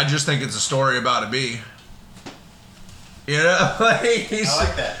 "I just think it's a story about a bee." You know, like he's, I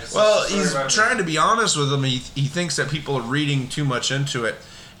like that. Well, he's trying to be honest with them. He thinks that people are reading too much into it,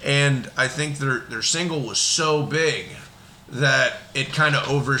 and I think their single was so big that it kind of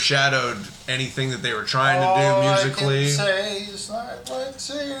overshadowed anything that they were trying to do musically. All I can say is like what's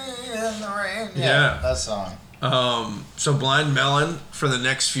in the rain. Yeah. That song. So Blind Melon for the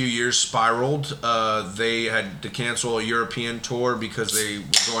next few years spiraled. They had to cancel a European tour because they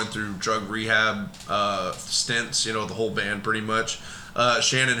were going through drug rehab stints, you know, the whole band pretty much.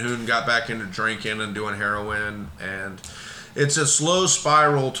 Shannon Hoon got back into drinking and doing heroin, and it's a slow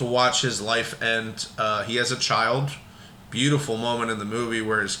spiral to watch his life end. He has a child. Beautiful moment in the movie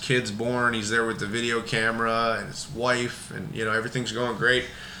where his kid's born. He's there with the video camera and his wife, and you know, everything's going great.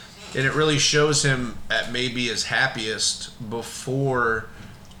 And it really shows him at maybe his happiest before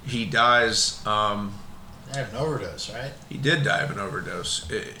he dies. He had an overdose, right? He did die of an overdose.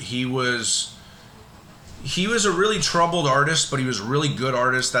 He was a really troubled artist, but he was a really good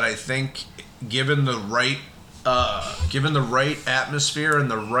artist that I think, given the right atmosphere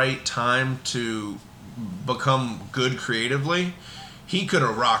and the right time to become good creatively, he could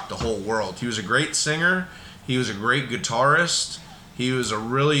have rocked the whole world. He was a great singer. He was a great guitarist. He was a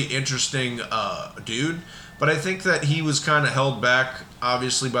really interesting dude. But I think that he was kind of held back,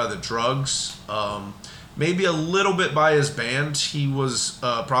 obviously, by the drugs. Maybe a little bit by his band. He was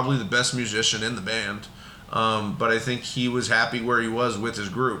probably the best musician in the band. But I think he was happy where he was with his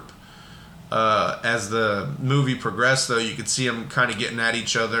group. As the movie progressed, though, you could see them kind of getting at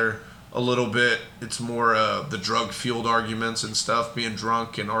each other a little bit. It's more the drug-fueled arguments and stuff, being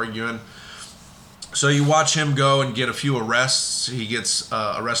drunk and arguing. So you watch him go and get a few arrests. He gets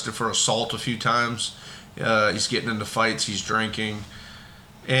arrested for assault a few times. He's getting into fights. He's drinking.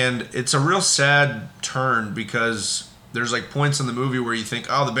 And it's a real sad turn because there's like points in the movie where you think,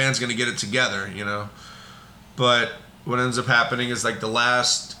 oh, the band's going to get it together, you know. But what ends up happening is like the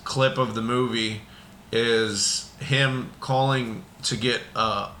last clip of the movie is him calling to get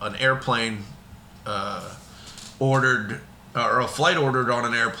an airplane ordered, or a flight ordered on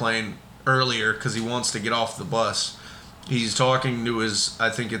an airplane earlier because he wants to get off the bus. He's talking to his, I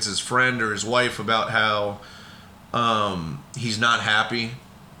think it's his friend or his wife, about how he's not happy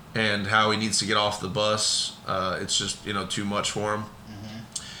and how he needs to get off the bus. It's just, you know, too much for him.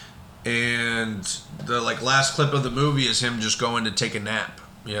 Mm-hmm. And the like last clip of the movie is him just going to take a nap,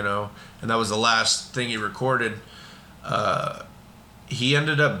 you know, and that was the last thing he recorded. He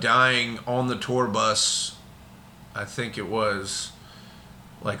ended up dying on the tour bus. I think it was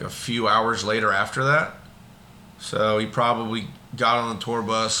like a few hours later after that. So he probably got on the tour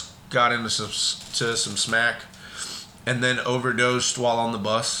bus, got into some smack, and then overdosed while on the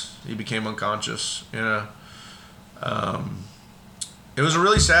bus. He became unconscious, you know. It was a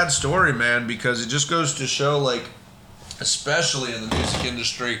really sad story, man, because it just goes to show, like, especially in the music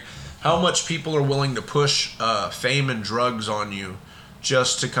industry, how much people are willing to push fame and drugs on you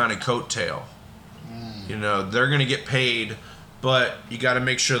just to kind of coattail. You know, they're going to get paid, but you got to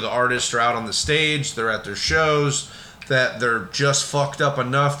make sure the artists are out on the stage, they're at their shows, that they're just fucked up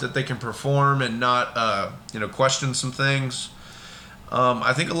enough that they can perform and not, question some things.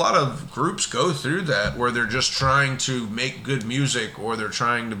 I think a lot of groups go through that where they're just trying to make good music, or they're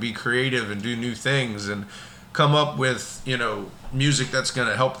trying to be creative and do new things and come up with, you know, music that's going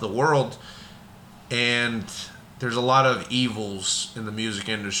to help the world. And there's a lot of evils in the music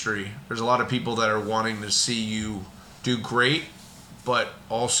industry. There's a lot of people that are wanting to see you do great, but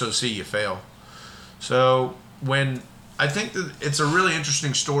also see you fail. So when I think that it's a really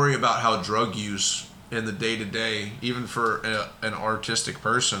interesting story about how drug use in the day-to-day, even for an artistic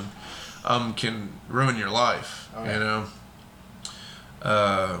person, can ruin your life. Okay. You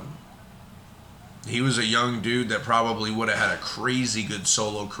know, he was a young dude that probably would have had a crazy good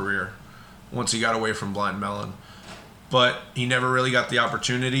solo career once he got away from Blind Melon, but he never really got the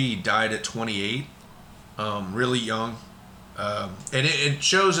opportunity. He died at 28, really young. And it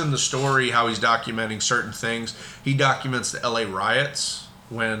shows in the story how he's documenting certain things. He documents the LA riots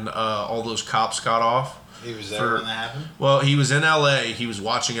when all those cops got off. He was there when that happened? Well, he was in LA. He was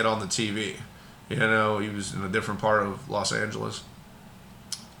watching it on the TV. You know, he was in a different part of Los Angeles.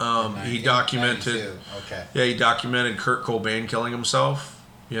 He documented. Okay. Yeah, he documented Kurt Cobain killing himself.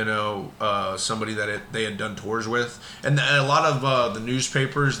 You know, somebody that they had done tours with, and a lot of the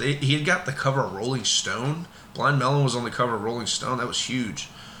newspapers. He had got the cover of Rolling Stone. Blind Melon was on the cover of Rolling Stone. That was huge.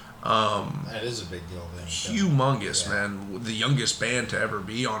 That is a big deal. Then. Humongous, man. The youngest band to ever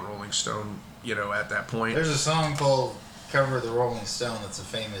be on Rolling Stone. You know, at that point. There's a song called "Cover of the Rolling Stone" that's a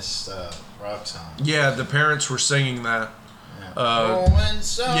famous rock song. Yeah, the parents were singing that. Rolling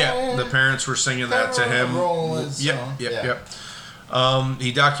Stone. Yeah, the parents were singing that to him. Yep.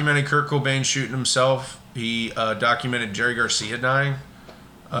 He documented Kurt Cobain shooting himself. He documented Jerry Garcia dying.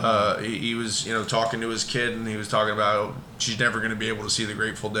 He was, you know, talking to his kid, and he was talking about she's never going to be able to see the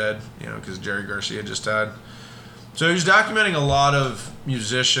Grateful Dead, you know, because Jerry Garcia just died. So he was documenting a lot of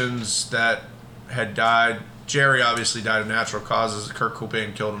musicians that had died. Jerry obviously died of natural causes. Kurt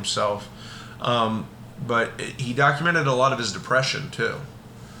Cobain killed himself. But he documented a lot of his depression, too.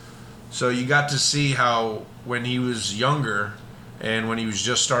 So you got to see how when he was younger and when he was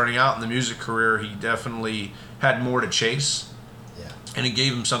just starting out in the music career, he definitely had more to chase. Yeah. And it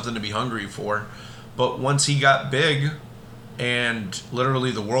gave him something to be hungry for. But once he got big and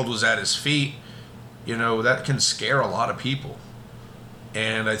literally the world was at his feet, you know, that can scare a lot of people.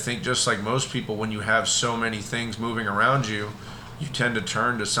 And I think just like most people, when you have so many things moving around you, you tend to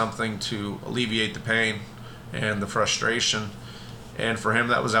turn to something to alleviate the pain and the frustration. And for him,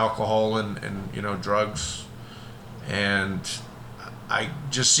 that was alcohol and you know, drugs. And I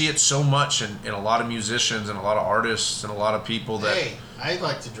just see it so much in a lot of musicians and a lot of artists and a lot of people that... Hey, I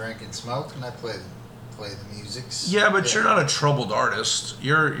like to drink and smoke, and I play the music. Yeah, but you're not a troubled artist.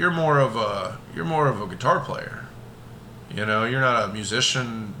 You're more of a guitar player. You know, you're not a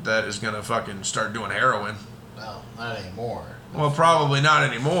musician that is gonna fucking start doing heroin. No, not anymore. Well, probably not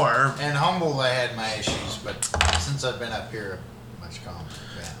anymore. And Humboldt, I had my issues, but since I've been up here, much calmer.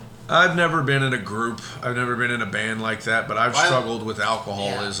 Yeah. I've never been in a group. I've never been in a band like that, but I've struggled with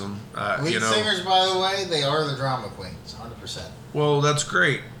alcoholism. Yeah. Lead singers, by the way, they are the drama queens, 100%. Well, that's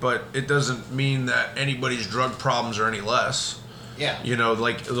great, but it doesn't mean that anybody's drug problems are any less. Yeah. You know,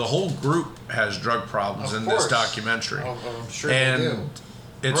 like the whole group has drug problems in this documentary. I'm sure and they do.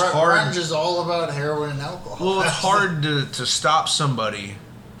 It's hard. Grunge is all about heroin and alcohol. Well, it's hard to stop somebody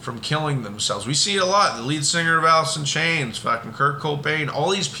from killing themselves. We see it a lot. The lead singer of Alice in Chains, fucking Kurt Cobain,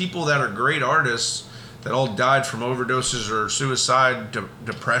 all these people that are great artists that all died from overdoses or suicide,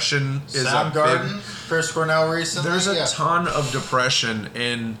 depression is Soundgarden, Chris Cornell recently. There's a ton of depression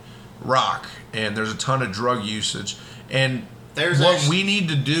in rock, and there's a ton of drug usage. And what we need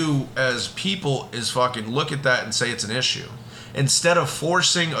to do as people is fucking look at that and say it's an issue. Instead of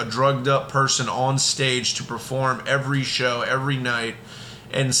forcing a drugged up person on stage to perform every show, every night,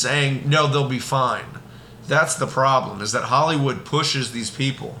 and saying, no, they'll be fine. That's the problem, is that Hollywood pushes these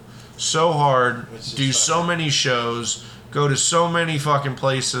people so hard, do so many shows, go to so many fucking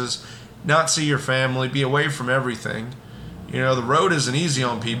places, not see your family, be away from everything. You know, the road isn't easy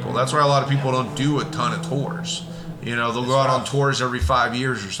on people. That's why a lot of people don't do a ton of tours. You know, they'll go out on tours every 5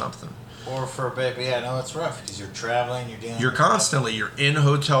 years or something. Or for a bit, but yeah, no, it's rough because you're traveling, you're constantly, you're in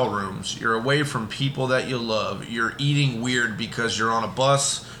hotel rooms, you're away from people that you love, you're eating weird because you're on a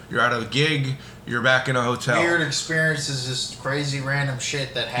bus, you're at a gig, you're back in a hotel. Weird experiences, just crazy random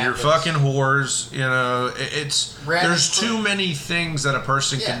shit that happens. You're fucking whores, you know, there's too many things that a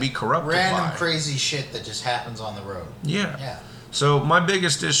person can be corrupted by. Random crazy shit that just happens on the road. Yeah. So my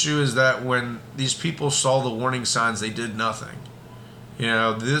biggest issue is that when these people saw the warning signs, they did nothing. You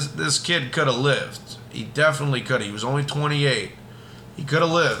know, this kid could have lived. He definitely could. He was only 28. He could have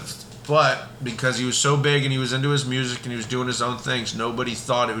lived. But because he was so big and he was into his music and he was doing his own things, nobody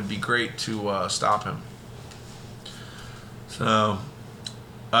thought it would be great to stop him. So,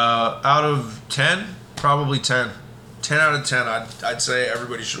 out of 10, probably 10. 10 out of 10, I'd say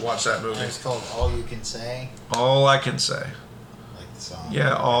everybody should watch that movie. It's called All You Can Say. All I Can Say. Song.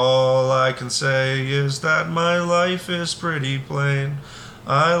 Yeah, all I can say is that my life is pretty plain.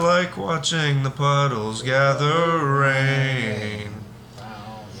 I like watching the puddles gather rain.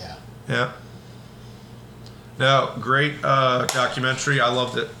 Oh, yeah. Yeah. No, great documentary. I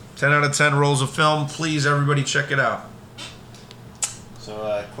loved it. 10 out of 10 rolls of film. Please, everybody, check it out. So,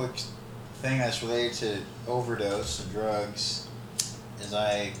 a quick thing that's related to overdose and drugs is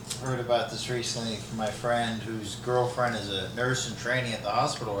I heard about this recently from my friend whose girlfriend is a nurse in training at the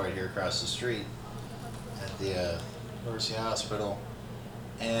hospital right here across the street. the Mercy Hospital,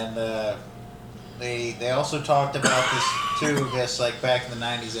 and they also talked about this too. I guess like back in the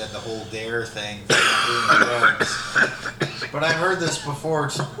 '90s, they had the whole DARE thing, doing drugs. But I've heard this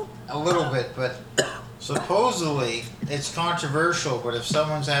before a little bit, but supposedly it's controversial. But if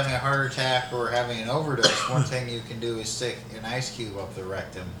someone's having a heart attack or having an overdose, one thing you can do is stick an ice cube up the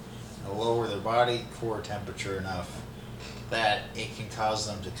rectum and lower their body core temperature enough that it can cause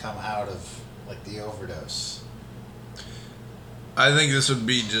them to come out of like the overdose. I think this would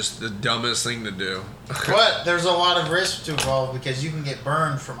be just the dumbest thing to do. But there's a lot of risk to involve because you can get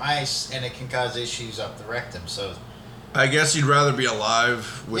burned from ice and it can cause issues up the rectum. So I guess you'd rather be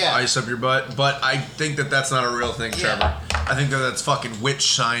alive with ice up your butt, but I think that that's not a real thing, Trevor. I think that that's fucking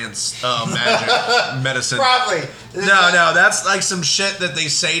witch science, magic, medicine. Probably. No, that's like some shit that they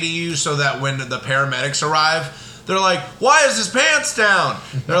say to you so that when the paramedics arrive, they're like, why is his pants down?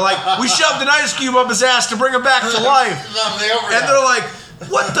 They're like, we shoved an ice cube up his ass to bring him back to life. And they're like,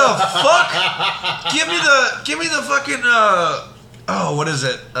 what the fuck? Give me the fucking, what is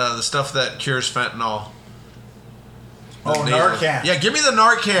it? The stuff that cures fentanyl. Narcan. Yeah, give me the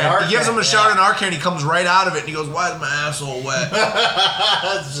Narcan. He gives him a shot of Narcan, he comes right out of it, and he goes, why is my asshole wet?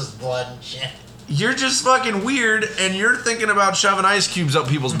 That's just blood and shit. You're just fucking weird, and you're thinking about shoving ice cubes up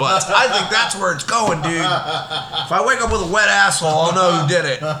people's butts. I think that's where it's going, dude. If I wake up with a wet asshole, I'll know who did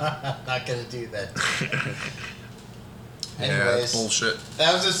it. Not gonna do that. Anyways, it's bullshit.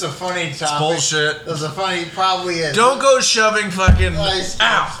 That was just a funny topic. It's bullshit. That was a funny, probably is. Don't go shoving fucking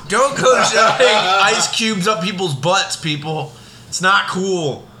Don't go shoving ice cubes up people's butts, people. It's not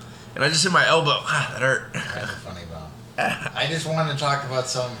cool. And I just hit my elbow. That hurt. That's a funny bone. I just wanted to talk about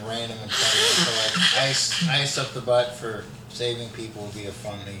something random and funny. So like ice up the butt for saving people would be a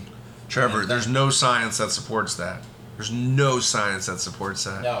funny. Trevor, there's no science that supports that. There's no science that supports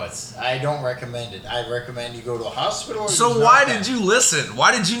that. No, I don't recommend it. I recommend you go to a hospital. So why did you listen?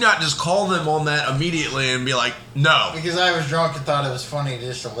 Why did you not just call them on that immediately and be like, no? Because I was drunk and thought it was funny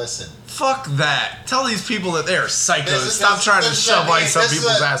just to listen. Fuck that. Tell these people that they are psychos. Stop trying to shove ice up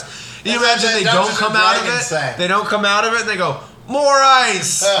people's ass. Can you imagine they don't come out of it? They don't come out of it and they go, more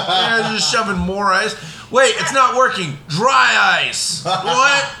ice. They're just shoving more ice. Wait, it's not working. Dry ice.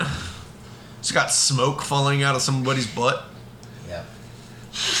 What? It's got smoke falling out of somebody's butt. Yeah.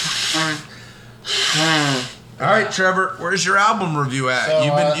 All right, Trevor, where's your album review at? So,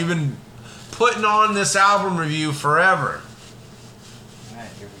 you've been putting on this album review forever. All right,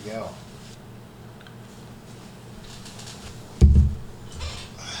 here we go.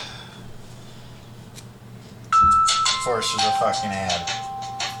 Of course, there's a fucking ad.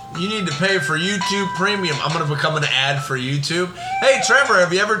 You need to pay for YouTube Premium. I'm going to become an ad for YouTube. Hey, Trevor,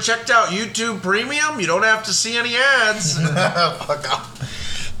 have you ever checked out YouTube Premium? You don't have to see any ads. Fuck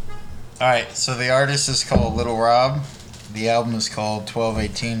off. Alright, so the artist is called Lil Rob. The album is called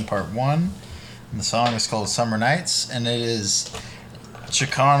 1218 Part 1. And the song is called Summer Nights. And it is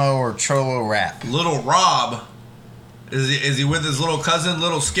Chicano or Cholo rap. Lil Rob. Is he with his little cousin,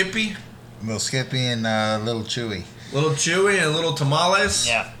 Little Skippy? Lil Skippy and Little Chewy. Little Chewy and Little Tamales?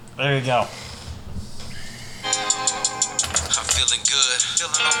 Yeah, there you go. I'm feeling good,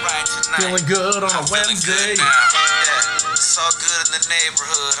 feeling alright tonight. Feeling good on a Wednesday. Yeah, it's all good in the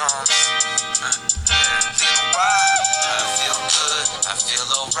neighborhood, homes. Feel right, I feel good, I feel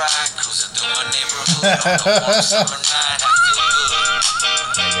alright. Cruising through my neighborhood on a warm summer night. I feel good.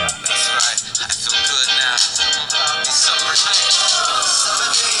 There you go. That's right, I feel good now. These summer nights,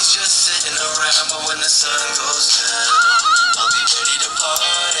 summer days just sitting around, but when the sun goes down, I'll be ready to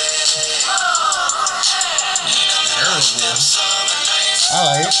party. I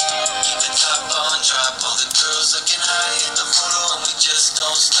like it. Keep the top on, drop all the girls looking high at the photo, and we just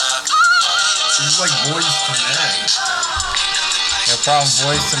don't stop. This is like Boys to Men. No problem,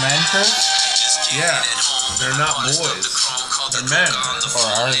 Boys to Men, Chris? Yeah, they're not boys. They're men. Or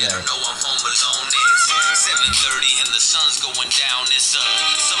are they? 7:30 and the sun's going down. It's a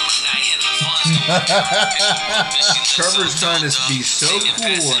summer night and the fun's going. Trevor's trying to be so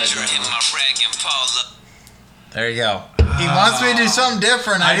cool right now. There you go. He wants me to do something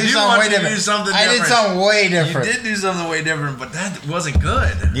different. I do want you to do something I did different. something way different. You did do something way different, but that wasn't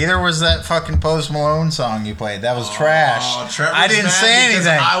good. Neither was that fucking Post Malone song you played. That was trash. Trevor's I didn't mad say because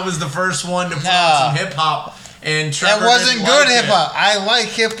anything. I was the first one to put on some hip hop, and Trevor That wasn't didn't good like hip hop. I like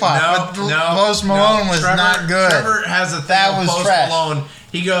hip hop, but Post Malone was Trevor, not good. Trevor has a thing That with was Post trash. Malone.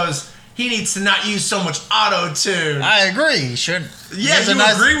 He goes, he needs to not use so much auto-tune. I agree. He should. Yeah, you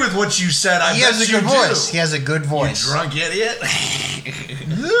agree with what you said. He has a good voice. He has a good You voice. drunk idiot.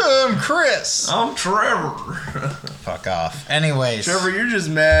 I'm Chris. I'm Trevor. Fuck off. Anyways. Trevor, you're just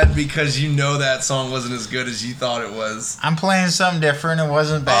mad because you know that song wasn't as good as you thought it was. I'm playing something different. It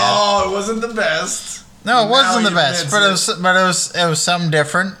wasn't bad. Oh, it wasn't the best. No, it wasn't Now the you best, admit it was something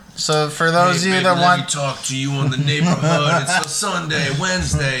different. So for those of you that let want me talk to you on the neighborhood. It's a Sunday,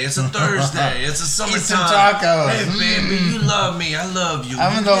 Wednesday, it's a Thursday, it's a summertime. Eat some tacos. Hey baby, you love me, I love you.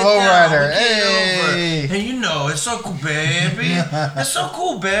 I'm We the get lowrider. down, we get Hey. over. And you know, it's so cool, baby. It's so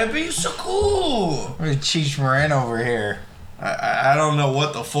cool, baby. You're so cool. we're Cheech Marin over here. I don't know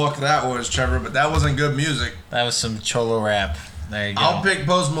what the fuck that was, Trevor, but that wasn't good music. That was some cholo rap. There you go. I'll pick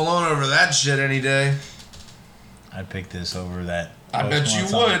Post Malone over that shit any day. I'd pick this over that. I Post bet you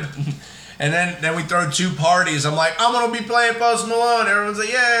Malone would. song. And then we throw two parties. I'm like, I'm gonna be playing Post Malone. Everyone's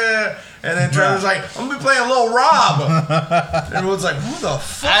like, yeah. And then Trevor's like, I'm gonna be playing Lil Rob. Everyone's like, who the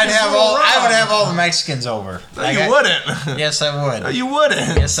fuck I would have all the them. Mexicans over. No, you wouldn't. Yes, I would. No, you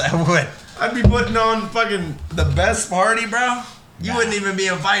wouldn't. Yes, I would. I'd be putting on fucking the best party, bro. You Nah. wouldn't even be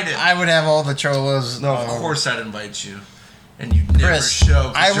invited. I would have all the cholos. No, of course I'd invite you. And you never Chris,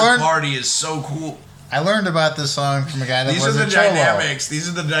 show. 'Cause I your learned- party is so cool. I learned about this song from a guy that These are was the a cholo. dynamics. These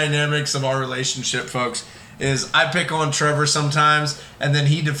are the dynamics of our relationship, folks. Is I pick on Trevor sometimes, and then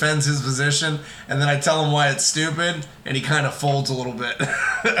he defends his position, and then I tell him why it's stupid, and he kind of folds a little bit.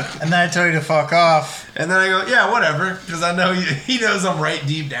 And then I tell you to fuck off. And then I go, yeah, whatever, because I know he knows I'm right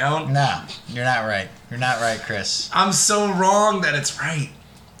deep down. No, you're not right. You're not right, Chris. I'm so wrong that it's right.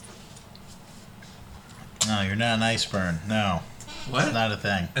 No, you're not an ice burn. No, What? it's not a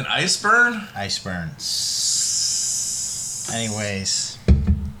thing. An ice burn? Ice burn. Anyways,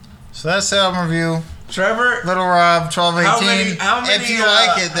 so that's the album review. Trevor, Little Rob, 1218. how many, if you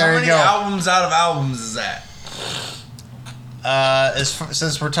like it, there how you many go. albums out of albums is that?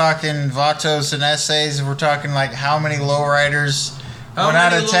 Since we're talking vatos and essays, if we're talking like how many lowriders, How 1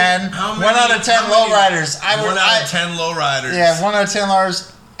 out many of low- 10. how 1 many- out of 10 how many- lowriders. I would. 1 out of 10 lowriders. Yeah, 1 out of 10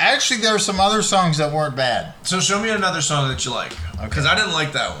 lowriders. Actually, there were some other songs that weren't bad. So show me another song that you like, because I didn't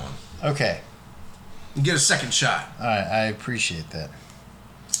like that one. Okay. You get a second shot. All right, I appreciate that.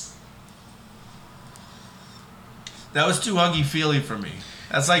 That was too huggy feely for me.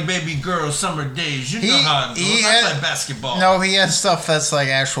 That's like baby girl summer days. You know how it goes. I play basketball. No, he has stuff that's like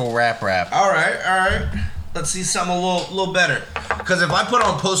actual rap. All right. Let's see something a little better. Because if I put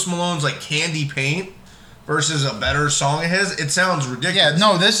on Post Malone's like Candy Paint versus a better song of his, it sounds ridiculous. Yeah,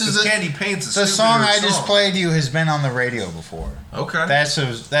 no, this is Candy Paint's a the song stupider I just song. played you has been on the radio before. Okay. That's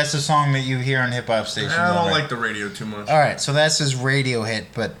a song that you hear on hip hop stations. I don't already. like the radio too much. All right, so that's his radio hit,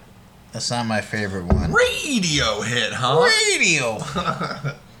 but that's not my favorite one. Radio hit, huh? Radio.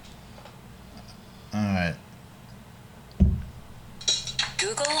 All right.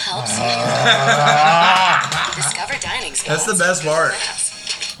 Google helps you discover dining spots. That's the best part.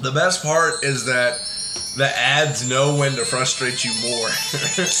 Maps. The best part is that the ads know when to frustrate you more.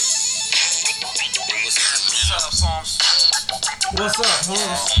 What's up,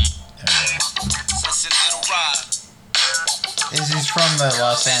 Holmes? This is from the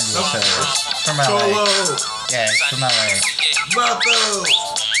Los Angeles area. From LA. Cholo, Yeah, it's from LA. Vato,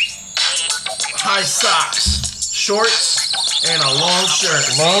 high socks, shorts, and a long shirt.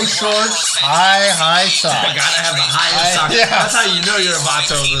 Low shorts, high I socks. gotta have the highest socks. yeah. That's how you know you're a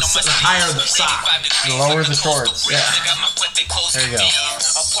vato. The higher the sock. The lower the shorts. Yeah. There you go.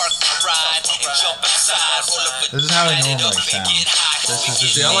 This is how he normally sounds. This is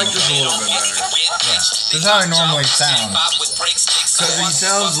his See, I like main this a thing. little bit better. This is how he normally sounds. Cause he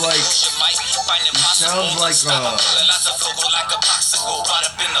sounds like sounds like the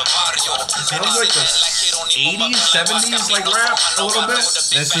 80s, 70s like rap a little bit.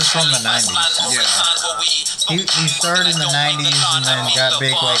 This is from the 90s. Yeah. He started in the 90s and then got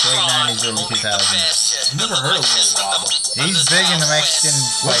big like late 90s, early 2000s. Never heard of Lil Rob. He's big in the Mexican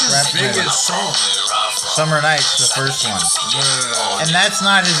like What's rap his community. biggest song? Summer Nights, the first one. Yeah. And that's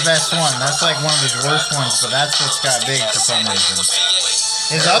not his best one. That's like one of his worst ones, but that's what's got big for some reason.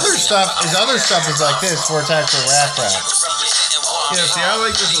 His other stuff is like this, where it's actual rap. Yeah, see, I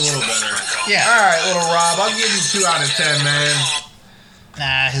like this a little better. Yeah. All right, Little Rob, I'll give you 2 out of 10, man.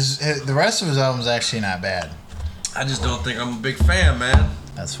 Nah, the rest of his album's actually not bad. I just don't think I'm a big fan, man.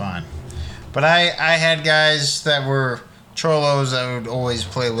 That's fine. But I had guys that were cholos that would always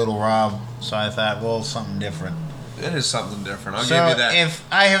play Little Rob, so I thought, well, something different. It is something different. I'll So give you that. if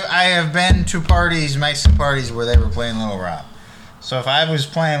I have been to parties, Mexican parties, where they were playing Little Rob. So if I was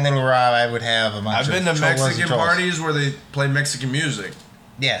playing Little Rob, I would have a bunch I've of been to cholos and Mexican cholos. parties where they play Mexican music.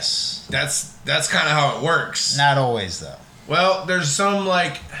 Yes. That's kind of how it works. Not always, though. Well, there's some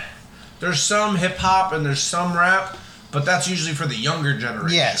hip hop and there's some rap, but that's usually for the younger generation.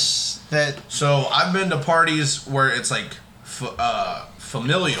 Yes. So I've been to parties where it's like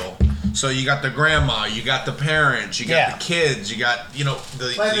familial. So you got the grandma, you got the parents, you got the kids, you got the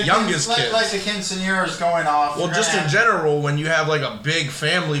youngest kids. Like the quinceañeras going off. Well, just in general, when you have like a big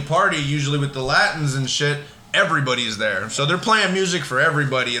family party, usually with the Latins and shit, everybody's there. So they're playing music for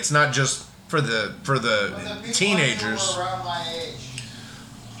everybody. It's not just for the teenagers. Were around my age.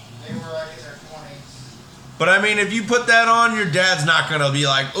 They were like in their 20s. But I mean, if you put that on, your dad's not gonna be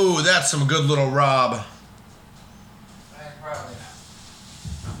like, "Ooh, that's some good Lil Rob." Probably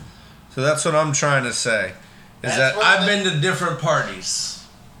not. So that's what I'm trying to say. Is that I've been to different parties.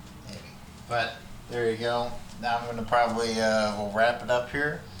 Maybe. But there you go. Now I'm gonna probably we'll wrap it up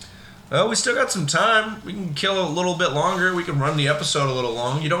here. Well, we still got some time. We can kill a little bit longer. We can run the episode a little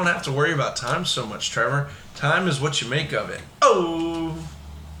long. You don't have to worry about time so much, Trevor. Time is what you make of it. Oh!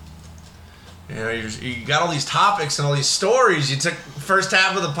 You got all these topics and all these stories. You took the first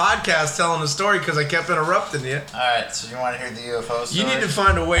half of the podcast telling a story because I kept interrupting you. Alright, so you want to hear the UFO story? You need to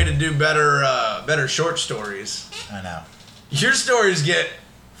find a way to do better short stories. I know. Your stories get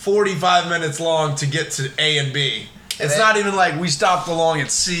 45 minutes long to get to A and B. It's not even like we stopped along at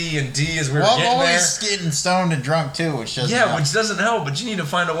C and D as we were getting there. Well, always getting stoned and drunk too, which doesn't help. Which doesn't help, but you need to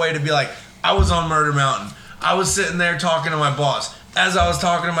find a way to be like, I was on Murder Mountain. I was sitting there talking to my boss. As I was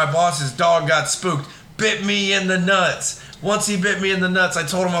talking to my boss, his dog got spooked. Bit me in the nuts. Once he bit me in the nuts, I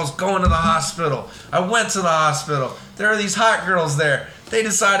told him I was going to the hospital. I went to the hospital. There are these hot girls there. They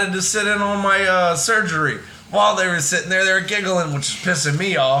decided to sit in on my surgery. While they were sitting there, they were giggling, which is pissing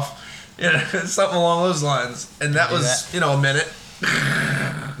me off. Something along those lines. And that was, a minute.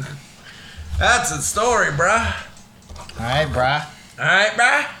 That's a story, bruh. Alright,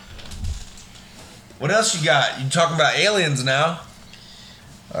 bruh. What else you got? You talking about aliens now?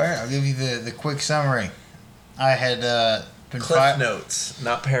 Alright, I'll give you the quick summary. I had been Cliff notes,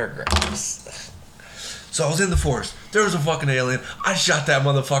 not paragraphs. So I was in the forest. There was a fucking alien. I shot that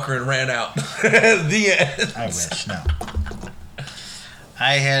motherfucker and ran out. The end. I wish, no.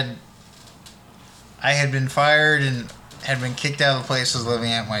 I had been fired and had been kicked out of the place I was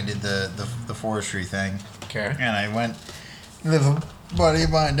living at when I did the forestry thing. Okay. And I went live with a buddy of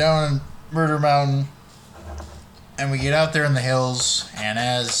mine down in Murder Mountain. And we get out there in the hills, and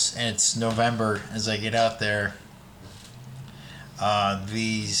as it's November, as I get out there,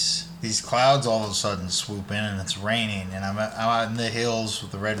 these clouds all of a sudden swoop in, and it's raining, and I'm out in the hills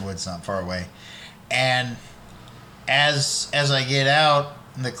with the redwoods not far away, and as I get out,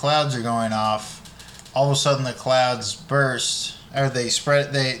 and the clouds are going off, all of a sudden the clouds burst, or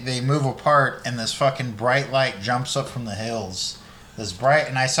they move apart, and this fucking bright light jumps up from the hills. This bright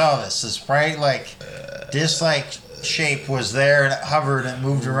disc-like shape was there, and it hovered and it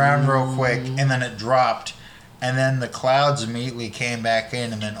moved around real quick, and then it dropped, and then the clouds immediately came back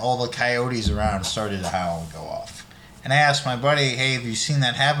in, and then all the coyotes around started to howl and go off. And I asked my buddy, hey, have you seen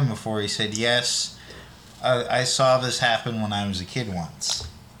that happen before? He said, yes, I saw this happen when I was a kid once.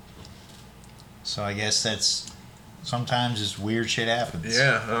 So I guess that's sometimes just weird shit happens.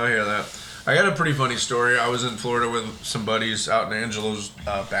 Yeah, I hear that. I got a pretty funny story. I was in Florida with some buddies out in Angelo's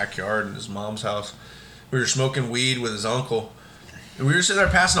backyard in his mom's house. We were smoking weed with his uncle. And we were sitting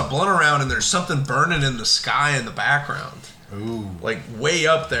there passing a blunt around, and there's something burning in the sky in the background. Ooh. Like way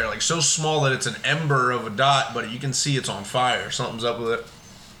up there, like so small that it's an ember of a dot, but you can see it's on fire. Something's up with it.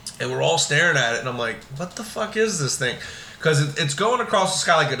 And we're all staring at it, and I'm like, what the fuck is this thing? Because it's going across the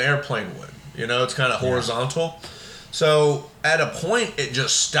sky like an airplane would. It's kind of horizontal. So at a point, it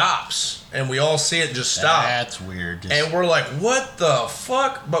just stops, and we all see it just stop. That's weird. And we're like, what the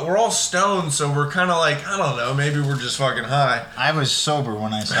fuck? But we're all stoned, so we're kind of like, I don't know, maybe we're just fucking high. I was sober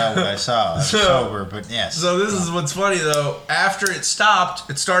when I saw what I saw. I was sober, but yes. So this is what's funny, though. After it stopped,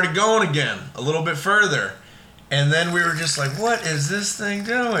 it started going again, a little bit further. And then we were just like, what is this thing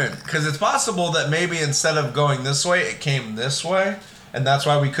doing? Because it's possible that maybe instead of going this way, it came this way. And that's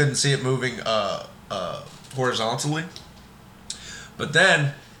why we couldn't see it moving horizontally. But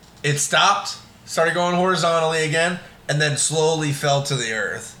then it stopped, started going horizontally again, and then slowly fell to the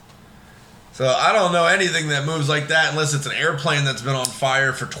earth. So I don't know anything that moves like that unless it's an airplane that's been on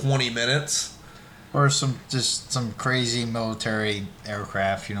fire for 20 minutes. Or some crazy military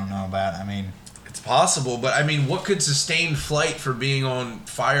aircraft you don't know about. I mean, it's possible, but I mean, what could sustain flight for being on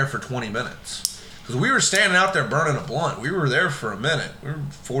fire for 20 minutes? Because we were standing out there burning a blunt. We were there for a minute. We were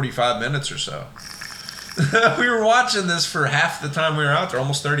 45 minutes or so. We were watching this for half the time we were out there,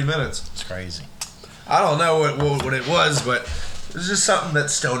 almost 30 minutes. It's crazy. I don't know what it was, but it was just something that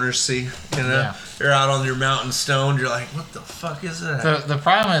stoners see. Yeah. You're out on your mountain stoned. You're like, what the fuck is that? The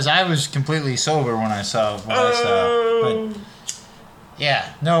problem is I was completely sober when I saw. But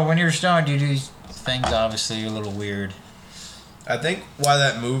Yeah. No, when you're stoned, you do things obviously a little weird. I think why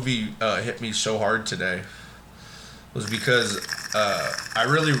that movie hit me so hard today was because I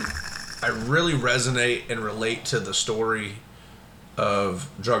really resonate and relate to the story of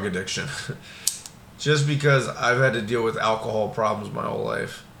drug addiction. Just because I've had to deal with alcohol problems my whole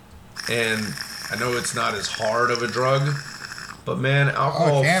life. And I know it's not as hard of a drug, but man,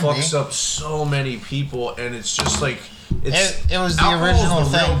 alcohol fucks up so many people, and it's just like it was the original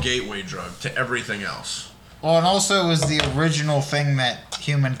the thing. real gateway drug to everything else. Well, and also it was the original thing that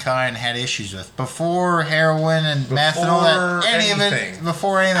humankind had issues with before heroin and meth and all that.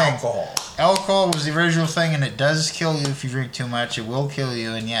 Before anything, alcohol was the original thing, and it does kill you if you drink too much. It will kill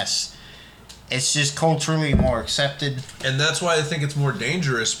you, and yes, it's just culturally more accepted. And that's why I think it's more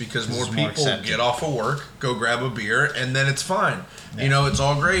dangerous, because more people get off of work, go grab a beer, and then it's fine. Yeah. You know, it's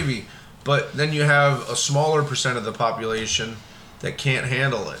all gravy. But then you have a smaller percent of the population that can't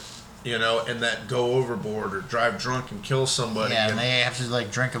handle it, you know, and that go overboard or drive drunk and kill somebody. Yeah, and they have to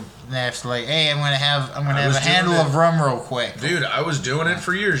like drink they have to like, hey, I'm gonna have a handle of rum real quick. Dude, I was doing it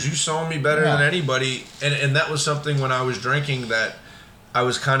for years. You saw me better than anybody, and that was something when I was drinking that I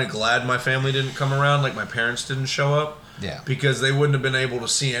was kind of glad my family didn't come around, like my parents didn't show up. Yeah. Because they wouldn't have been able to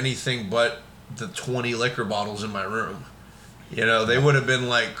see anything but the 20 liquor bottles in my room. You know, they would have been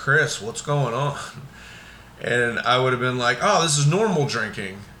like, Chris, what's going on? And I would have been like, oh, this is normal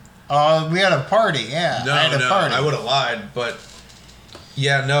drinking. We had a party, yeah. I would have lied, but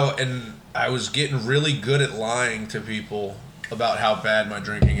yeah, no, and I was getting really good at lying to people about how bad my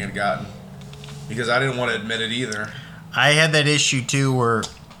drinking had gotten, because I didn't want to admit it either. I had that issue too, where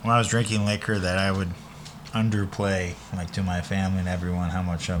when I was drinking liquor, that I would underplay, like, to my family and everyone how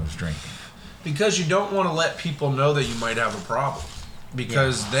much I was drinking. Because you don't want to let people know that you might have a problem.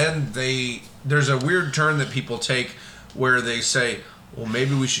 Because then there's a weird turn that people take where they say, well,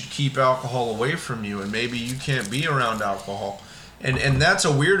 maybe we should keep alcohol away from you, and maybe you can't be around alcohol. And that's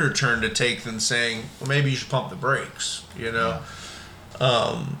a weirder turn to take than saying, well, maybe you should pump the brakes, you know?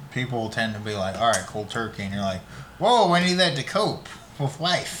 Yeah. People tend to be like, all right, cold turkey, and you're like, whoa, I need that to cope with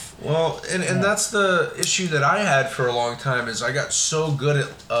life. Well, and that's the issue that I had for a long time, is I got so good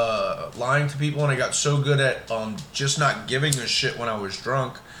at lying to people, and I got so good at just not giving a shit when I was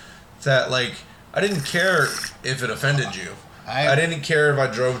drunk, that, like, I didn't care if it offended you. I didn't care if I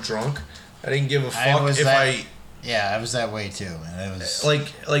drove drunk. I didn't give a fuck Yeah, I was that way too, and it was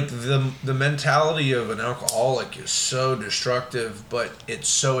like the mentality of an alcoholic is so destructive, but it's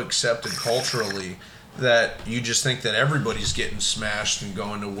so accepted culturally that you just think that everybody's getting smashed and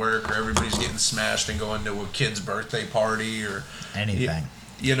going to work, or everybody's getting smashed and going to a kid's birthday party, or anything.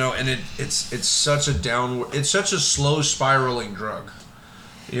 You know, and it's such a it's such a slow spiraling drug.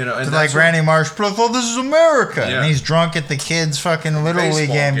 You know, and it's like Randy Marsh, oh, this is America, yeah. And he's drunk at the kids' fucking Little League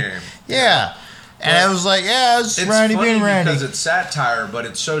game. Yeah. And I was like, yeah, it's Randy being Randy. Because it's satire, but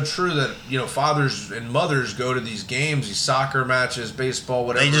it's so true that, you know, fathers and mothers go to these games, these soccer matches, baseball,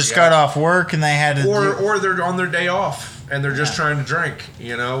 whatever. They just got off work and they had to or they're on their day off and they're just trying to drink,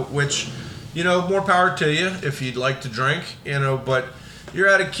 you know, which, you know, more power to you if you'd like to drink, you know, but you're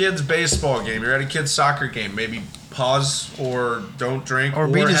at a kid's baseball game, you're at a kid's soccer game, maybe pause or don't drink. Or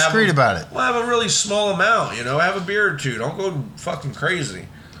be discreet about it. Well, have a really small amount, you know, have a beer or two. Don't go fucking crazy.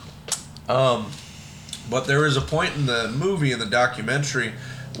 But there is a point in the movie, in the documentary,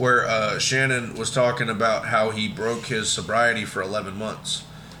 where Shannon was talking about how he broke his sobriety for 11 months.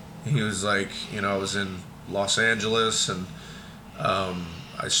 He was like, you know, I was in Los Angeles and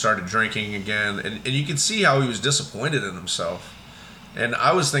I started drinking again. And you could see how he was disappointed in himself. And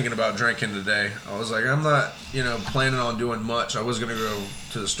I was thinking about drinking today. I was like, I'm not, you know, planning on doing much. I was going to go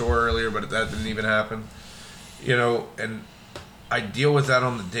to the store earlier, but that didn't even happen. You know, and I deal with that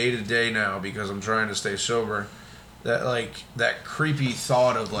on the day-to-day now because I'm trying to stay sober. That, like, that creepy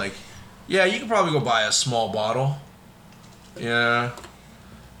thought of, like, yeah, you could probably go buy a small bottle. Yeah.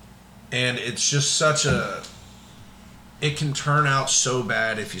 And it's just such a... It can turn out so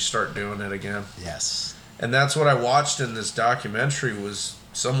bad if you start doing it again. Yes. And that's what I watched in this documentary, was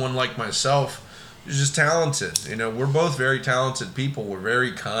someone like myself who's just talented. You know, we're both very talented people. We're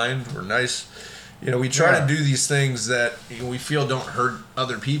very kind. We're nice. You know, we try to do these things that, you know, we feel don't hurt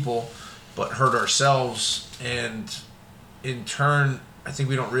other people, but hurt ourselves. And in turn, I think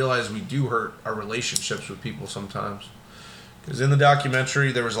we don't realize we do hurt our relationships with people sometimes. Because in the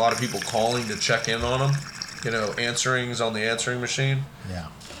documentary, there was a lot of people calling to check in on him. You know, answerings on the answering machine. Yeah.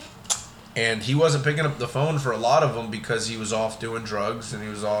 And he wasn't picking up the phone for a lot of them because he was off doing drugs and he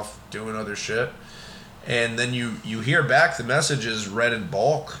was off doing other shit. And then you hear back the messages read in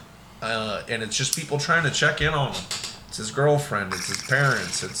bulk. And it's just people trying to check in on him. It's his girlfriend. It's his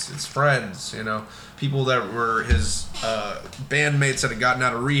parents. It's his friends. You know, people that were his bandmates that had gotten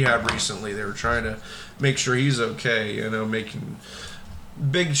out of rehab recently. They were trying to make sure he's okay. You know, making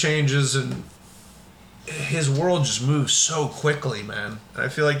big changes, and his world just moves so quickly, man. I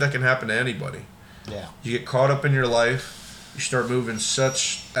feel like that can happen to anybody. Yeah. You get caught up in your life. You start moving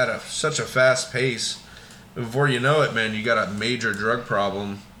such a fast pace. Before you know it, man, you got a major drug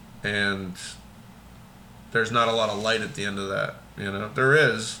problem, and there's not a lot of light at the end of that. You know, there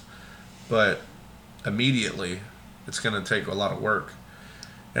is, but immediately it's gonna take a lot of work.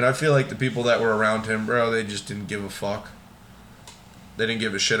 And I feel like the people that were around him, bro, they just didn't give a fuck. They didn't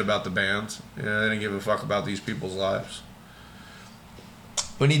give a shit about the band. You know, they didn't give a fuck about these people's lives.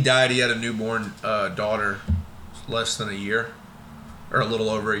 When he died, he had a newborn daughter, less than a year, or a little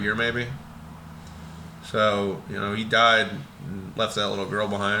over a year maybe. So, you know, he died and left that little girl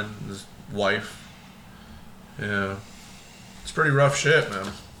behind, his wife. Yeah. It's pretty rough shit,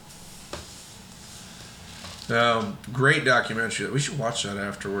 man. Great documentary. We should watch that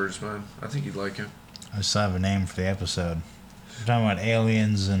afterwards, man. I think you'd like it. I still have a name for the episode. We're talking about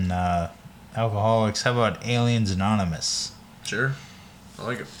aliens and alcoholics. How about Aliens Anonymous? Sure. I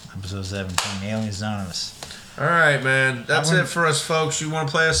like it. Episode 17, Aliens Anonymous. All right, man. That's it for us, folks. You want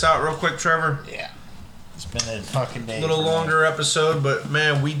to play us out real quick, Trevor? Yeah. It's been a fucking day. A little longer episode, but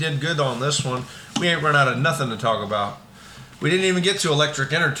man, we did good on this one. We ain't run out of nothing to talk about. We didn't even get to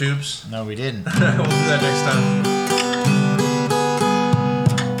electric inner tubes. No, we didn't. We'll do that next time.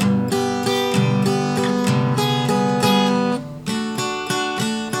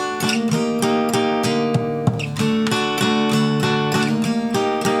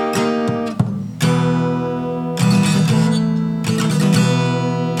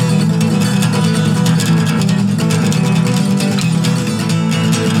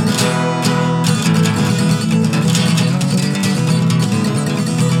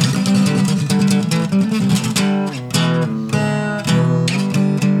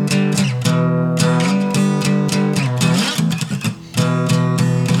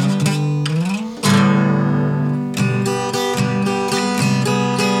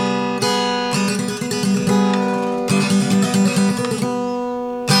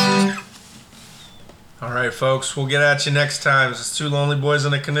 Folks, we'll get at you next time. It's Two Lonely Boys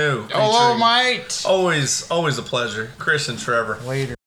in a Canoe. Hello, mate. Always a pleasure. Chris and Trevor. Later.